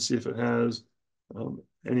it in, see if it has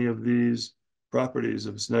any of these properties,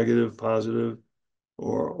 if it's negative, positive,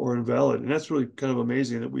 or invalid. And that's really kind of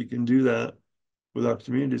amazing that we can do that with our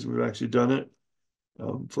communities. We've actually done it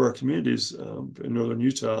for our communities in northern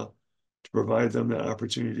Utah to provide them that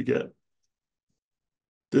opportunity to get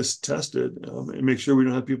this tested and make sure we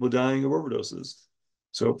don't have people dying of overdoses.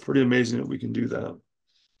 So pretty amazing that we can do that.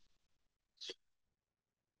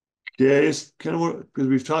 Yeah, it's kind of what, because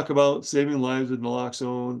we've talked about saving lives with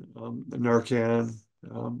naloxone and Narcan,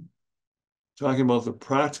 talking about the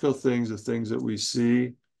practical things, the things that we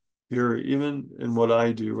see here, even in what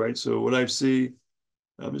I do, right? So what I see,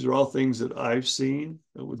 these are all things that I've seen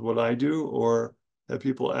with what I do, or have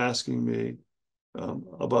people asking me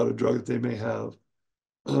about a drug that they may have,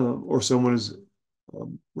 or someone is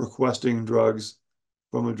requesting drugs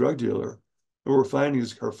from a drug dealer. What we're finding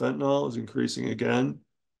is carfentanil is increasing again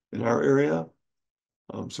in our area,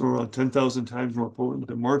 somewhere around 10,000 times more potent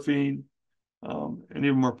than morphine, and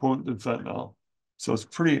even more potent than fentanyl. So it's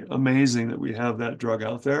pretty amazing that we have that drug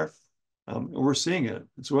out there, and we're seeing it.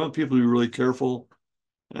 And so we want people to be really careful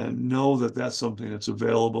and know that that's something that's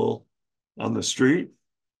available on the street,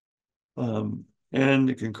 and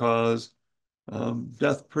it can cause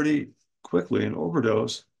death pretty quickly, an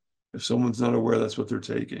overdose, if someone's not aware that's what they're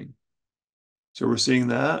taking. So we're seeing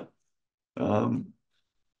that.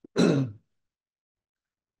 This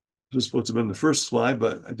was supposed to have been the first slide,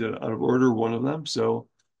 but I did it out of order, one of them. So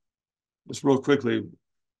just real quickly,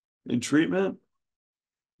 in treatment,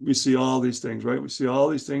 we see all these things, right? We see all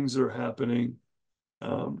these things that are happening.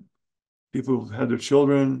 People who've had their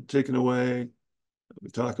children taken away. We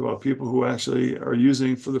talk about people who actually are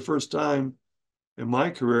using for the first time. In my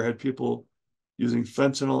career, I had people using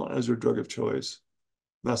fentanyl as their drug of choice.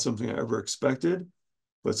 Not something I ever expected,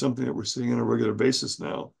 but something that we're seeing on a regular basis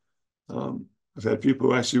now. I've had people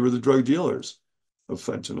who actually were the drug dealers of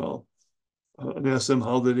fentanyl, and asked them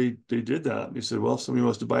how they did that. And they said, well, if somebody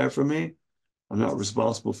wants to buy it from me, I'm not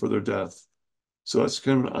responsible for their death. So it's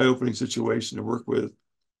kind of an eye-opening situation to work with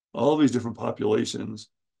all these different populations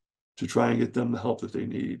to try and get them the help that they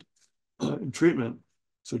need in treatment.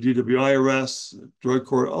 So DWI arrests, drug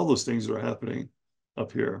court, all those things that are happening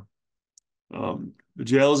up here. The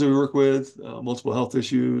jails that we work with, multiple health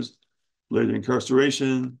issues, related to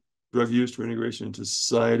incarceration, drug use for integration into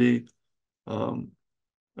society.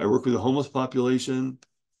 I work with the homeless population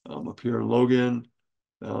up here in Logan.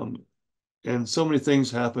 And so many things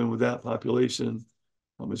happen with that population.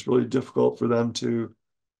 It's really difficult for them to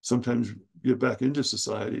sometimes get back into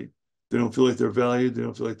society. They don't feel like they're valued. They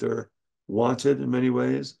don't feel like they're wanted in many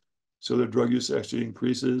ways. So their drug use actually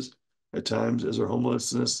increases at times as their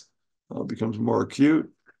homelessness becomes more acute.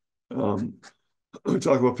 We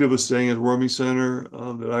talk about people staying at a warming center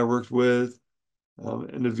that I worked with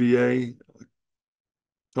in the VA,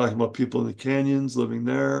 talking about people in the canyons living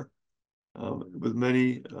there with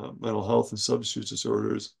many mental health and substance use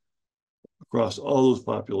disorders across all those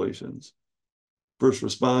populations. First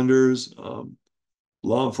responders,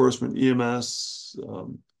 law enforcement, EMS,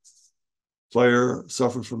 fire,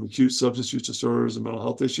 suffering from acute substance use disorders and mental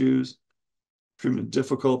health issues. Treatment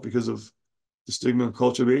difficult because of the stigma and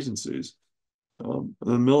culture of agencies. And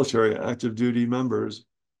the military, active duty members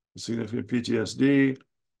with significant PTSD,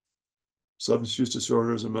 substance use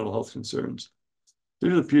disorders, and mental health concerns.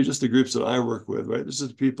 These are just the groups that I work with, right? This is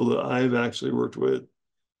the people that I've actually worked with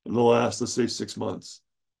in the last, let's say, 6 months.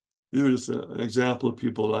 These are just an example of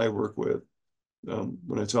people that I work with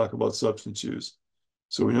when I talk about substance use.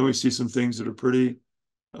 So we know we see some things that are pretty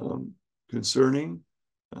concerning,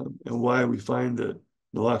 and why we find that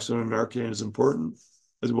naloxone and Narcan is important,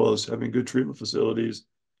 as well as having good treatment facilities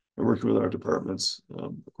and working with our departments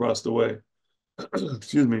across the way.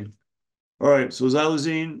 Excuse me. All right, so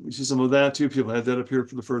xylazine, we see some of that too. People had that up here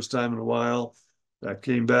for the first time in a while. That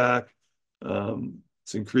came back.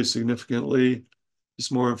 It's increased significantly.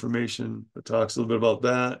 Just more information that talks a little bit about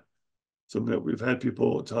that. Something that we've had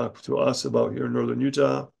people talk to us about here in northern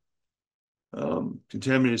Utah.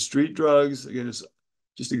 Contaminated street drugs, again, it's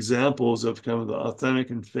just examples of kind of the authentic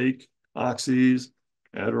and fake oxys,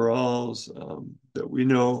 Adderalls that we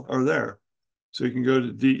know are there. So you can go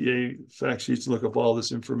to DEA fact sheets and look up all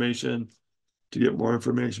this information to get more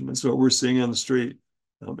information. And so what we're seeing on the street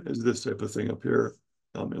is this type of thing up here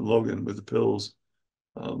in Logan with the pills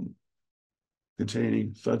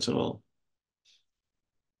containing fentanyl.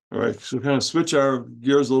 All right, so kind of switch our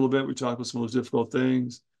gears a little bit. We talk about some of those difficult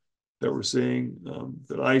things that we're seeing,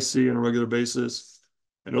 that I see on a regular basis,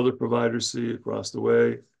 and other providers see across the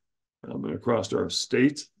way, and across our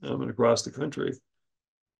state, and across the country.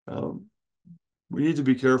 We need to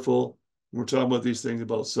be careful when we're talking about these things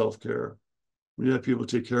about self-care. We need to have people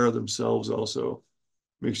take care of themselves also.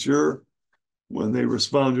 Make sure when they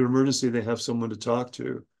respond to an emergency, they have someone to talk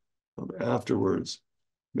to afterwards,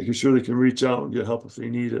 making sure they can reach out and get help if they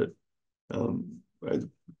need it. I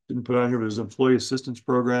didn't put on here, but there's employee assistance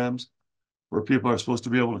programs where people are supposed to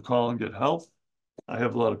be able to call and get help. I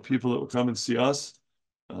have a lot of people that will come and see us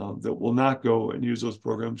that will not go and use those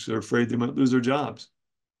programs because they're afraid they might lose their jobs.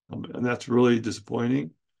 And that's really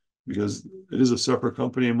disappointing because it is a separate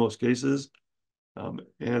company in most cases, and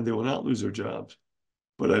they will not lose their jobs.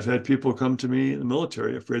 But I've had people come to me in the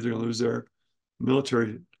military afraid they're going to lose their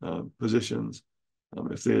military positions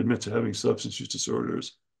if they admit to having substance use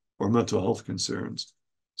disorders or mental health concerns.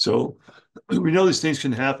 So we know these things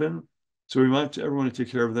can happen. So we want everyone to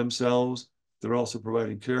take care of themselves. They're also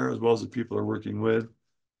providing care as well as the people they're working with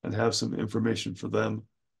and have some information for them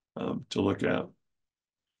to look at.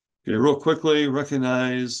 Okay, real quickly,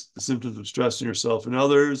 recognize the symptoms of stress in yourself and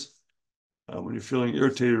others. When you're feeling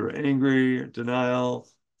irritated or angry, or denial,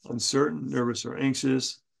 uncertain, nervous, or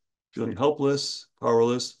anxious, feeling helpless,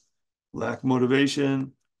 powerless, lack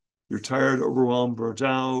motivation, you're tired, overwhelmed, burnt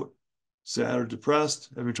out, sad or depressed,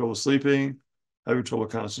 having trouble sleeping, having trouble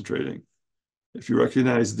concentrating. If you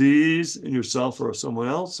recognize these in yourself or someone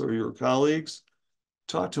else or your colleagues,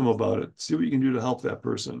 talk to them about it. See what you can do to help that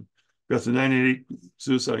person. We got the 988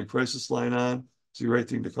 suicide and crisis line on. It's the right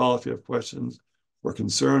thing to call if you have questions or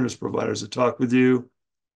concern. There's providers that talk with you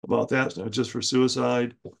about that. It's not just for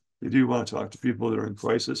suicide. You do want to talk to people that are in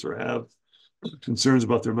crisis or have concerns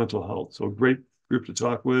about their mental health. So a great group to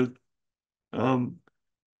talk with. And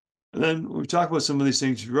then when we talk about some of these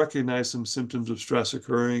things, you recognize some symptoms of stress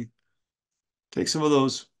occurring. Take some of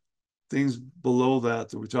those things below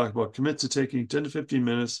that we talk about. Commit to taking 10 to 15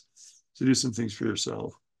 minutes to do some things for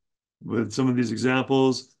yourself. With some of these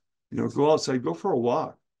examples, go outside, go for a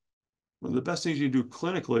walk. One of the best things you can do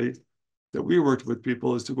clinically that we worked with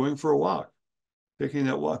people is to going for a walk, taking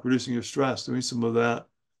that walk, reducing your stress, doing some of that,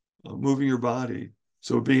 moving your body.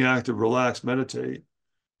 So being active, relax, meditate.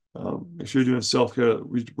 Make sure you're doing self-care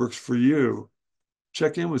that works for you.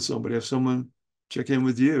 Check in with somebody, have someone check in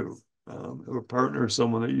with you. Have a partner or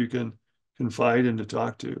someone that you can confide in to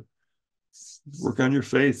talk to. Work on your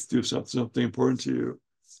faith, do something important to you.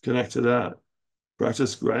 Connect to that.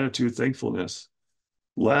 Practice gratitude, thankfulness.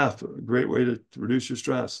 Laugh, a great way to reduce your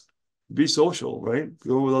stress. Be social, right?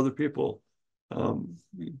 Go with other people.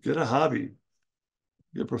 Get a hobby.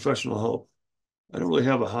 Get professional help. I don't really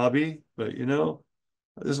have a hobby, but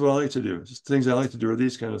this is what I like to do. Just things I like to do are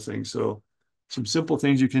these kind of things. So some simple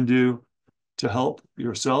things you can do to help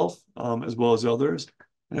yourself as well as others.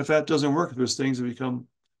 And if that doesn't work, if there's things that become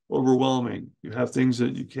overwhelming, you have things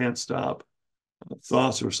that you can't stop,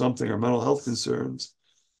 thoughts or something, or mental health concerns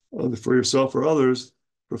for yourself or others,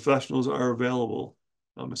 professionals are available.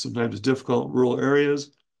 Sometimes it's difficult in rural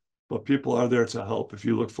areas, but people are there to help if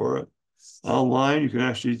you look for it. Online, you can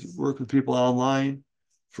actually work with people online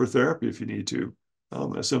for therapy if you need to.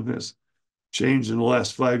 That's something that's changed in the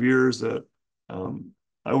last 5 years that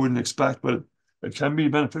I wouldn't expect, but it can be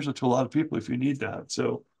beneficial to a lot of people if you need that.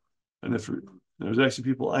 So, and if there's actually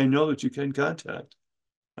people I know that you can contact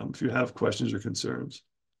if you have questions or concerns.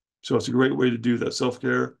 So it's a great way to do that.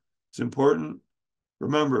 Self-care is important.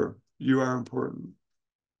 Remember, you are important.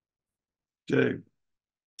 Okay.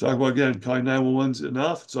 Talk about, again, calling 911 is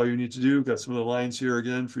enough. It's all you need to do. Got some of the lines here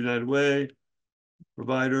again for United Way,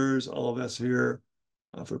 providers, all of that's here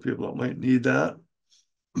for people that might need that.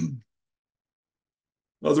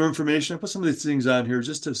 Other information, I put some of these things on here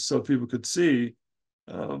just so people could see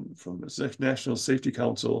from the National Safety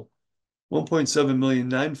Council, 1.7 million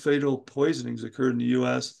non-fatal poisonings occurred in the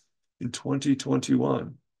US in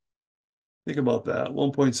 2021. Think about that,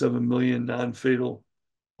 1.7 million non-fatal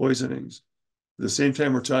poisonings. At the same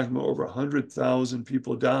time, we're talking about over 100,000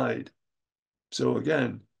 people died. So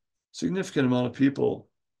again, significant amount of people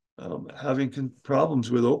having problems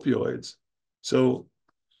with opioids. So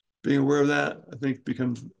being aware of that, I think,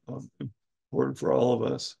 becomes important for all of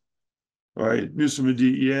us. All right, news from the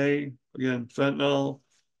DEA. Again, fentanyl,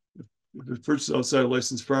 if it's purchased outside a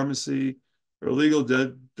licensed pharmacy, are illegal,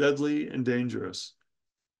 deadly, and dangerous.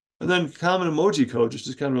 And then common emoji code, which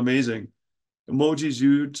is kind of amazing. Emojis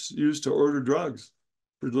used to order drugs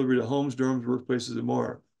for delivery to homes, dorms, workplaces, and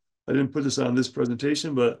more. I didn't put this on this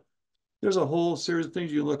presentation, but there's a whole series of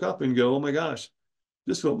things you can look up and go, oh my gosh,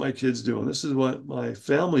 this is what my kid's doing. This is what my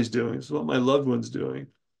family's doing. This is what my loved one's doing.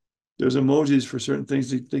 There's emojis for certain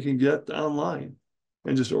things they can get online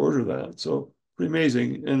and just order that. So pretty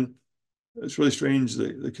amazing. And it's really strange.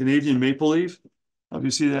 The Canadian maple leaf, if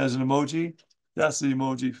you see that as an emoji, that's the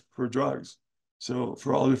emoji for drugs. So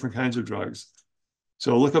for all different kinds of drugs.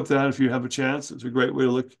 So look up that if you have a chance. It's a great way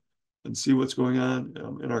to look and see what's going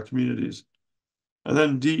on in our communities. And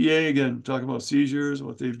then DEA, again, talking about seizures,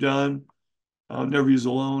 what they've done. Never use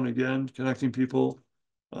alone, again, connecting people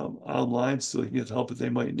online so they can get the help that they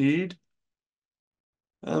might need.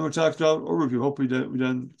 And we're talking about overview. Hope we've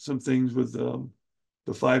done some things with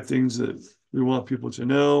the 5 things that we want people to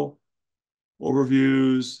know.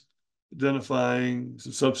 Overviews, identifying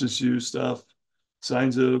some substance use stuff,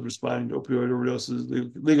 signs of responding to opioid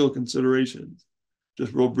overdoses, legal considerations.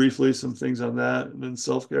 Just real briefly, some things on that, and then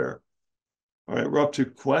self-care. All right, we're up to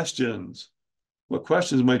questions. What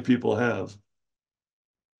questions might people have?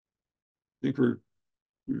 I think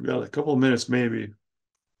we've got a couple of minutes, maybe.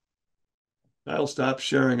 I'll stop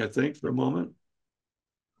sharing, I think, for a moment.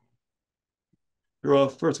 Here, I'll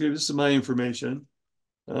first give you some of my information.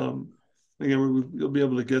 Again, you'll be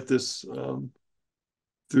able to get this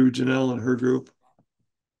through Janelle and her group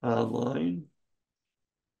online.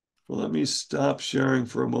 Well, let me stop sharing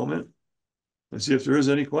for a moment and see if there is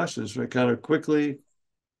any questions. I kind of quickly,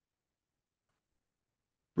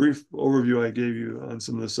 brief overview I gave you on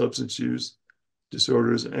some of the substance use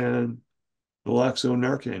disorders and naloxone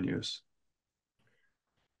Narcan use.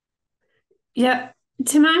 Yeah.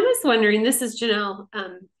 Tim, I was wondering, this is Janelle.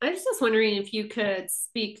 I was just wondering if you could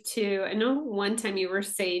speak to, I know one time you were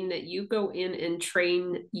saying that you go in and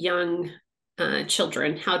train young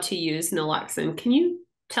children how to use naloxone. Can you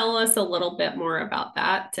tell us a little bit more about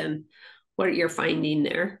that and what you're finding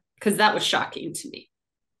there? Because that was shocking to me.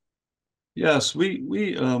 Yes, we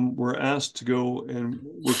were asked to go and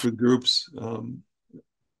work with groups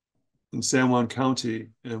in San Juan County,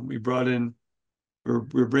 and we brought in,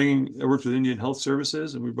 we're bringing, I worked with Indian Health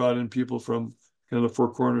Services, and we brought in people from kind of the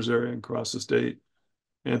Four Corners area and across the state.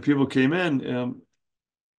 And people came in,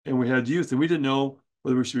 and we had youth, and we didn't know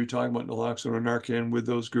whether we should be talking about naloxone or Narcan with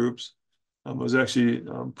those groups. It was actually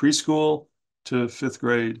preschool to 5th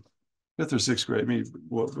grade, 5th or 6th grade, I mean,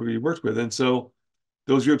 what we worked with. And so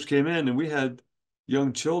those groups came in, and we had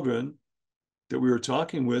young children that we were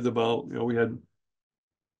talking with about, we had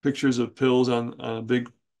pictures of pills on a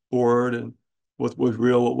big board and what was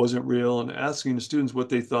real, what wasn't real, and asking the students what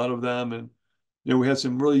they thought of them. And, we had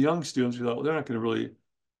some really young students. We thought, well, they're not going to really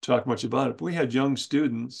talk much about it. But we had young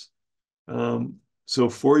students, so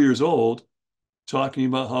 4 years old, talking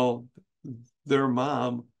about how their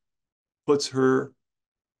mom puts her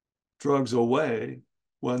drugs away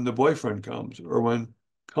when the boyfriend comes or when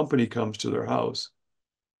company comes to their house.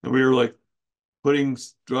 And we were like, putting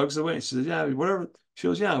drugs away. She said, yeah, whatever. She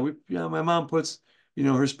goes, yeah, my mom puts,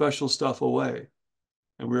 her special stuff away.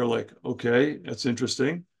 And we were like, okay, that's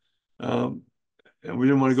interesting. And we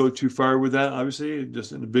didn't want to go too far with that, obviously,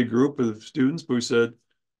 just in a big group of students. But we said,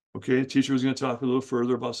 okay, the teacher was going to talk a little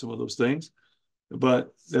further about some of those things.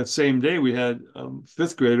 But that same day, we had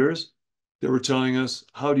 5th graders that were telling us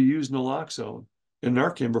how to use naloxone and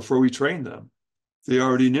Narcan before we trained them. They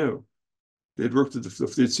already knew. They'd worked at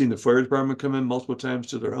they'd seen the fire department come in multiple times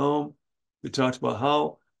to their home. They talked about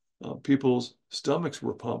how people's stomachs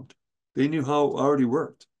were pumped. They knew how it already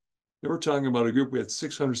worked. They were talking about a group. We had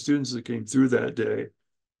 600 students that came through that day.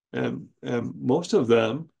 And most of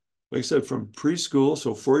them, like I said, from preschool,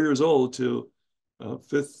 so 4 years old to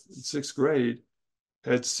 5th, 6th grade,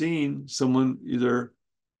 had seen someone either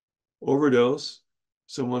overdose,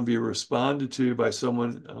 someone be responded to by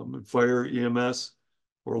someone in fire, EMS,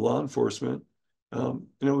 or law enforcement. And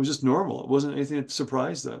it was just normal. It wasn't anything that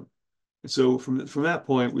surprised them. And so from that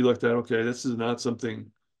point, we looked at, okay, this is not something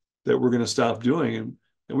that we're going to stop doing.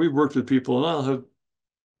 And we've worked with people, and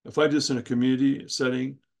if I do this in a community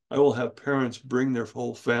setting, I will have parents bring their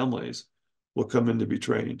whole families, will come in to be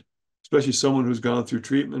trained, especially someone who's gone through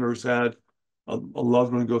treatment or has had a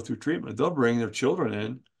loved one go through treatment. They'll bring their children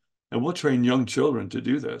in, and we'll train young children to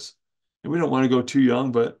do this. And we don't want to go too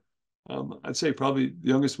young, but I'd say probably the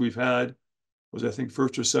youngest we've had was, I think,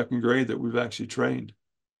 1st or 2nd grade that we've actually trained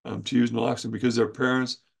to use naloxone because their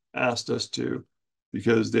parents asked us to,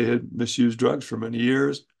 because they had misused drugs for many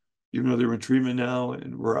years. Even though they were in treatment now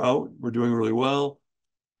and we're out, we're doing really well,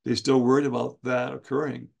 they still worried about that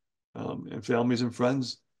occurring. And families and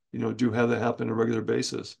friends, do have that happen on a regular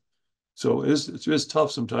basis. So it's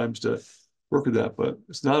tough sometimes to work with that, but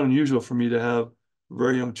it's not unusual for me to have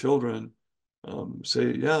very young children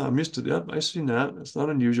say, yeah, I'm used to that. I've seen that. It's not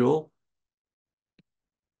unusual.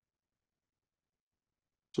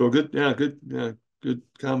 So good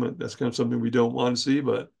comment. That's kind of something we don't want to see,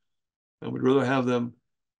 but I would rather have them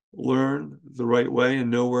learn the right way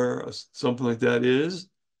and know where something like that is.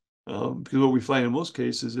 Because what we find in most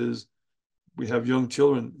cases is we have young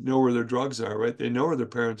children know where their drugs are, right? They know where their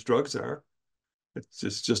parents' drugs are.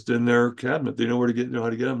 It's just in their cabinet. They know where to know how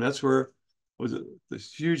to get them. That's where was it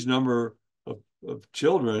this huge number of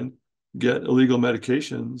children get illegal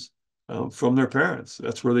medications from their parents.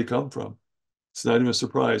 That's where they come from. It's not even a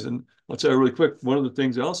surprise. And I'll tell you really quick, one of the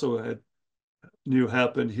things I also knew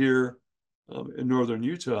happened here in northern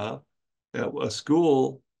Utah at a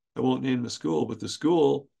school. I won't name the school, but the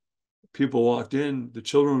school, people walked in, the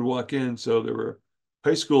children would walk in. So there were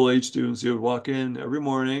high school age students. They would walk in every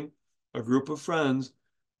morning, a group of friends.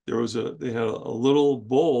 They had a little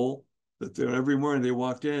bowl that every morning they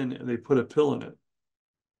walked in and they put a pill in it.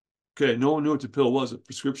 Okay, no one knew what the pill was, a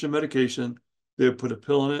prescription medication. They would put a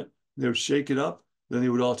pill in it, they would shake it up, then they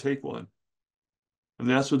would all take one. And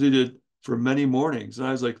that's what they did for many mornings. And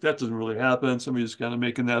I was like, that doesn't really happen. Somebody's kind of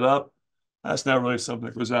making that up. That's not really something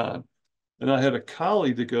that goes on. And I had a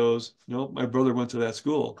colleague that goes, no, my brother went to that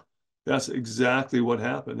school. That's exactly what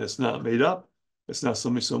happened. It's not made up. It's not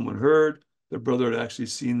something someone heard. Their brother had actually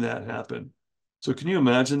seen that happen. So can you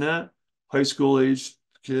imagine that? High school age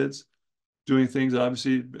kids doing things,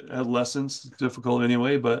 obviously adolescents, difficult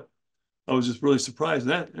anyway, but I was just really surprised.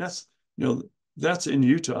 You know, that's in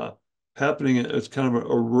Utah happening. It's kind of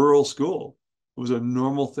a rural school. It was a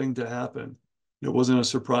normal thing to happen. It wasn't a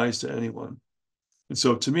surprise to anyone. And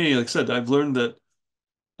so to me, like I said, I've learned that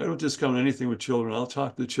I don't discount anything with children. I'll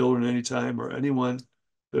talk to children anytime or anyone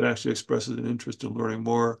that actually expresses an interest in learning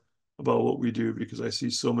more about what we do because I see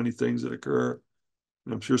so many things that occur.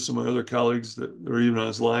 And I'm sure some of my other colleagues that are even on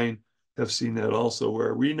this line have seen that also,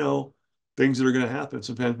 where we know things that are going to happen.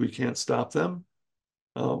 Sometimes we can't stop them,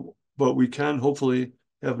 but we can hopefully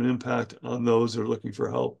have an impact on those that are looking for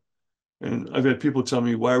help. And I've had people tell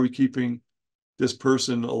me, why are we keeping this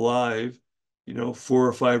person alive? 4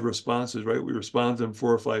 or 5 responses, right? We respond to them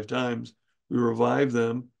 4 or 5 times. We revive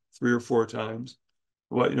them 3 or 4 times.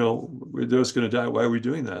 They're just going to die. Why are we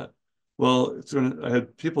doing that? Well, I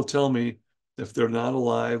had people tell me if they're not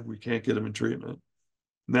alive, we can't get them in treatment.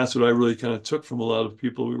 And that's what I really kind of took from a lot of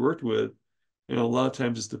people we worked with. A lot of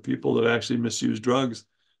times it's the people that actually misuse drugs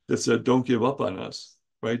that said, don't give up on us,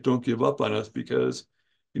 right? Don't give up on us because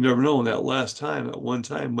you never know when that last time, at one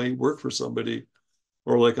time might work for somebody.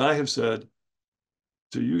 Or like I have said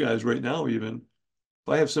to you guys right now, even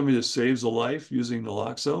if I have somebody that saves a life using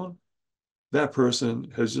naloxone, that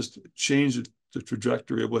person has just changed the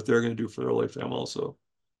trajectory of what they're going to do for their lifetime also.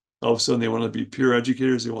 All of a sudden they want to be peer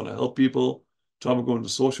educators, they want to help people, tell them to go into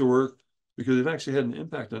social work because they've actually had an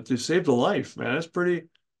impact on it. They've saved a life, man.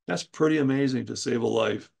 That's pretty amazing to save a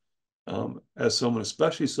life as someone,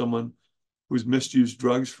 especially someone who's misused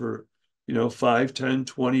drugs for 5, 10,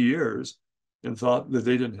 20 years and thought that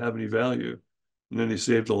they didn't have any value. And then they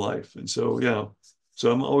saved a life. And so, yeah.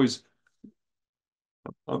 So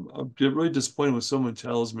I'm really disappointed when someone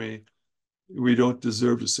tells me we don't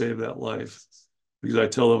deserve to save that life. Because I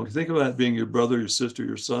tell them, think about it being your brother, your sister,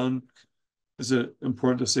 your son. Is it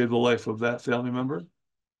important to save the life of that family member?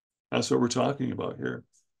 That's what we're talking about here,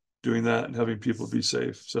 doing that and having people be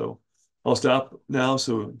safe. So I'll stop now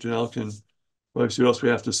so Janelle can see what else we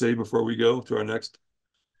have to say before we go to our next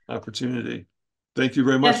opportunity. Thank you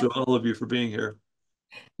very much Yes. to all of you for being here.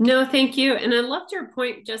 No, thank you. And I loved your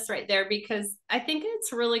point just right there because I think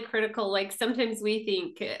it's really critical. Like sometimes we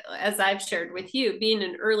think, as I've shared with you, being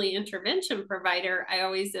an early intervention provider, I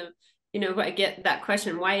always, I get that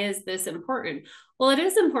question, why is this important? Well, it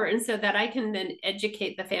is important so that I can then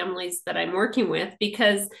educate the families that I'm working with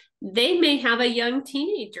because they may have a young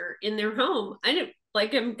teenager in their home. I'm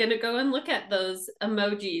going to go and look at those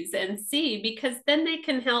emojis and see because then they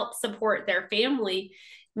can help support their family,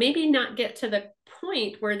 maybe not get to the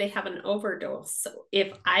point where they have an overdose. So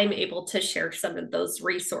if I'm able to share some of those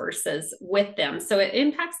resources with them, so it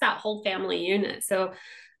impacts that whole family unit. So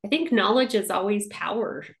I think knowledge is always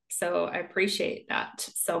power. So I appreciate that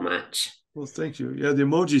so much. Well, thank you. Yeah, the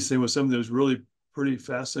emojis thing was something that was really pretty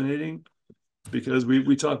fascinating because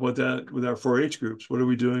we talk about that with our 4-H groups. What are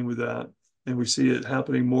we doing with that? And we see it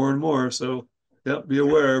happening more and more. So, yeah, be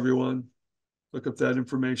aware, everyone. Look up that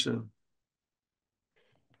information.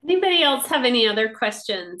 Anybody else have any other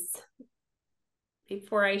questions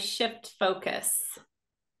before I shift focus?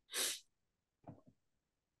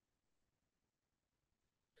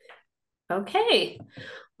 Okay.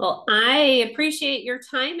 Well, I appreciate your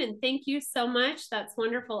time and thank you so much. That's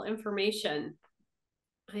wonderful information.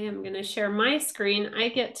 I am going to share my screen. I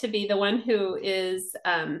get to be the one who is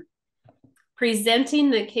presenting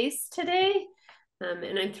the case today.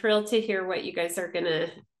 And I'm thrilled to hear what you guys are going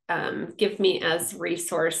to give me as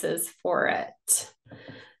resources for it.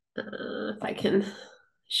 If I can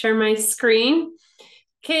share my screen.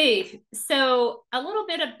 Okay, so a little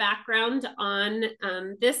bit of background on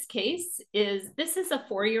this case is this is a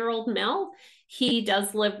 4-year-old male. He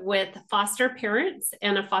does live with foster parents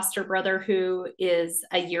and a foster brother who is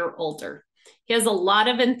a year older. He has a lot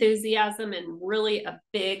of enthusiasm and really a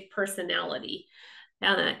big personality.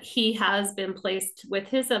 He has been placed with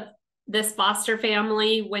this foster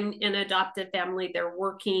family. When an adoptive family, they're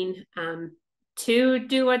working to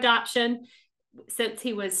do adoption since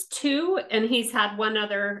he was 2, and he's had one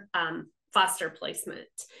other foster placement.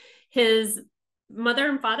 His mother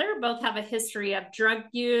and father both have a history of drug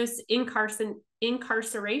use,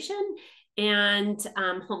 incarceration, and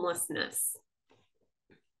homelessness.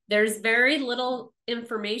 There's very little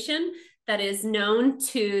information that is known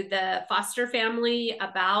to the foster family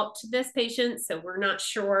about this patient, so we're not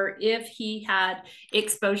sure if he had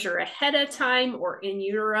exposure ahead of time or in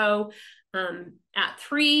utero. At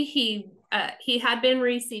 3, he had been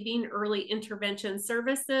receiving early intervention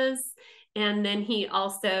services, and then he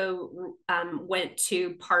also went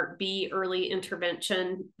to Part B early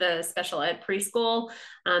intervention, the special ed preschool.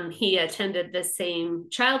 He attended the same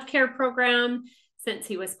child care program since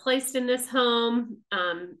he was placed in this home.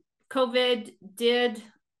 COVID did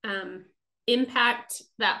impact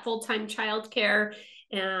that full-time child care.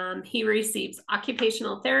 He receives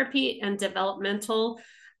occupational therapy and developmental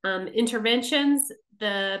interventions.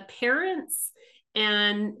 The parents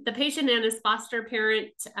and the patient and his foster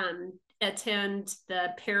parent attend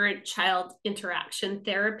the parent-child interaction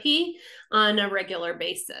therapy on a regular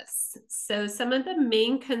basis. So some of the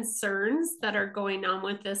main concerns that are going on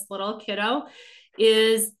with this little kiddo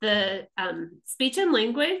is the speech and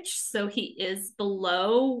language. So he is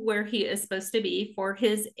below where he is supposed to be for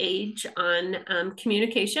his age on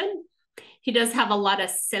communication. He does have a lot of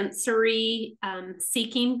sensory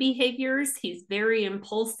seeking behaviors. He's very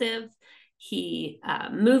impulsive. He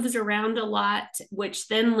moves around a lot, which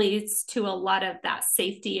then leads to a lot of that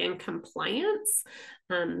safety and compliance.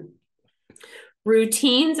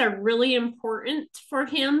 Routines are really important for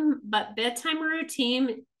him, but bedtime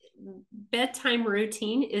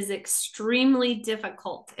routine is extremely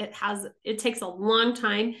difficult. It takes a long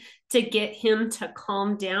time to get him to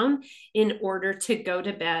calm down in order to go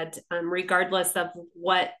to bed, regardless of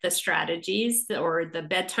what the strategies or the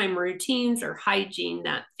bedtime routines or hygiene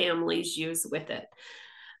that families use with it.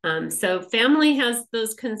 So family has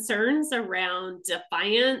those concerns around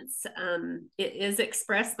defiance. It is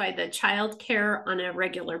expressed by the child care on a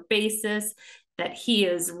regular basis that he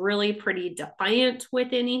is really pretty defiant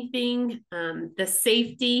with anything. The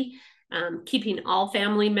safety, keeping all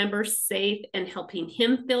family members safe and helping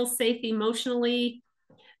him feel safe emotionally.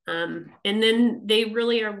 And then they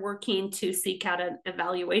really are working to seek out an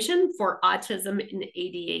evaluation for autism and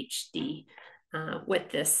ADHD with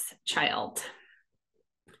this child.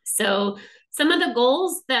 So some of the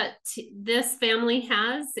goals that this family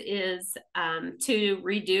has is to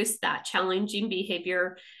reduce that challenging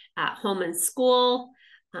behavior at home and school.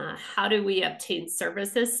 How do we obtain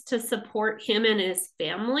services to support him and his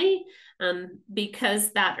family?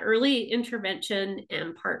 Because that early intervention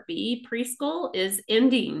and Part B preschool is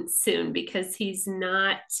ending soon because he's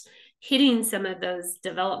not hitting some of those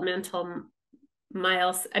developmental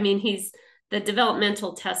miles. I mean, the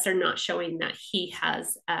developmental tests are not showing that he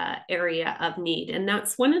has an area of need. And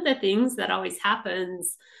that's one of the things that always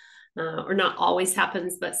happens, or not always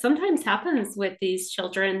happens, but sometimes happens with these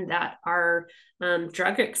children that are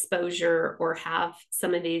drug exposure or have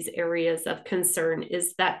some of these areas of concern,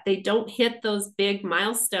 is that they don't hit those big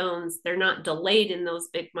milestones. They're not delayed in those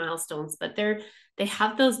big milestones, but they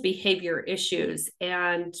have those behavior issues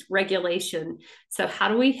and regulation. So how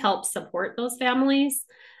do we help support those families?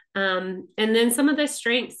 And then some of the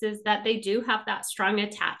strengths is that they do have that strong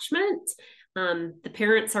attachment. The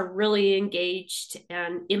parents are really engaged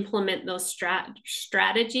and implement those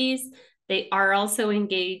strategies. They are also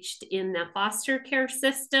engaged in the foster care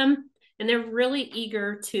system, and they're really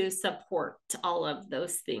eager to support all of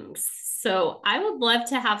those things. So I would love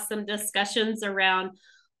to have some discussions around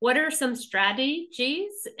what are some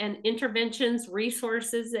strategies and interventions,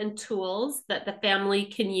 resources, and tools that the family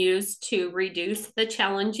can use to reduce the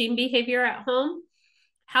challenging behavior at home?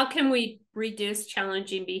 How can we reduce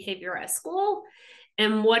challenging behavior at school?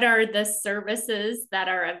 And what are the services that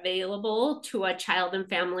are available to a child and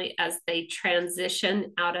family as they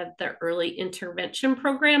transition out of the early intervention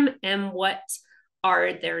program, and what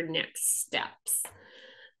are their next steps?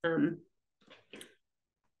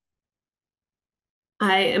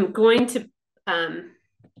 I am going to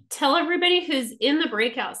tell everybody who's in the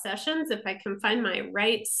breakout sessions, if I can find my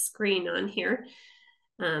right screen on here.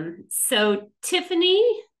 So Tiffany,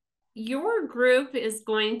 your group is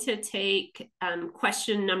going to take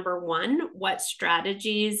question number 1, what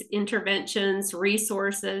strategies, interventions,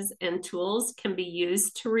 resources, and tools can be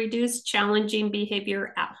used to reduce challenging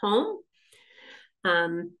behavior at home?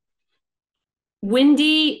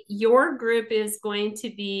 Wendy, your group is going to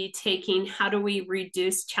be taking how do we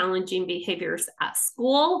reduce challenging behaviors at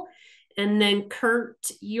school? And then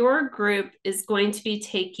Kurt, your group is going to be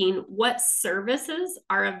taking what services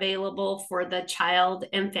are available for the child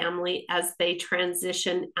and family as they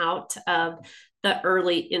transition out of the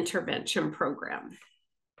early intervention program.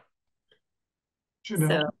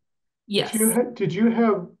 Janelle, so, yes. Did you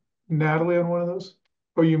have Natalie on one of those?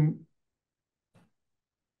 Or you?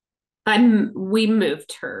 We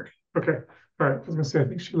moved her. Okay. All right. I was gonna say, I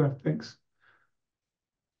think she left. Thanks.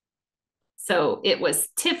 So it was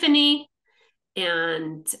Tiffany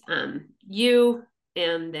and you,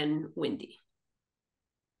 and then Wendy.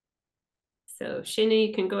 So Shana,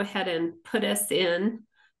 you can go ahead and put us in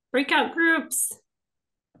breakout groups.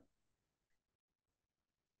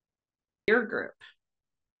 Your group.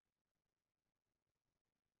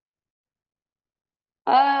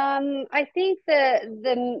 I think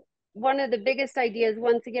the one of the biggest ideas,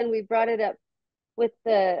 once again, we brought it up with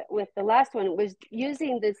the last one, was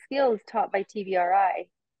using the skills taught by TVRI.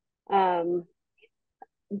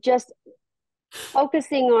 Just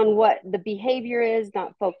focusing on what the behavior is,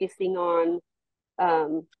 not focusing on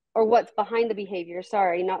or what's behind the behavior,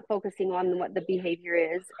 sorry, not focusing on what the behavior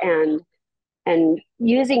is, and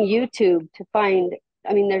using YouTube to find,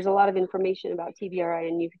 I mean, there's a lot of information about TVRI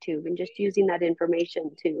on YouTube, and just using that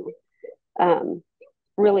information to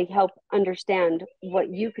really help understand what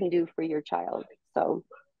you can do for your child. So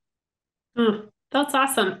that's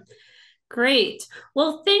awesome. Great.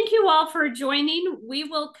 Well, thank you all for joining. We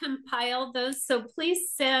will compile those. So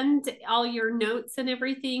please send all your notes and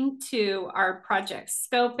everything to our project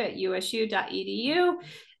scope at usu.edu.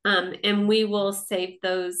 And we will save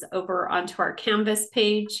those over onto our Canvas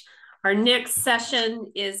page. Our next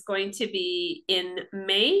session is going to be in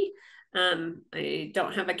May. I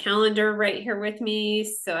don't have a calendar right here with me,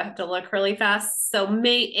 so I have to look really fast. So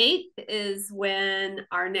May 8th is when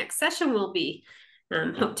our next session will be.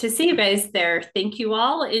 Hope to see you guys there. Thank you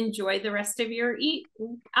all. Enjoy the rest of your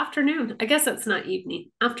afternoon. I guess it's not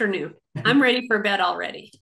evening, afternoon. I'm ready for bed already.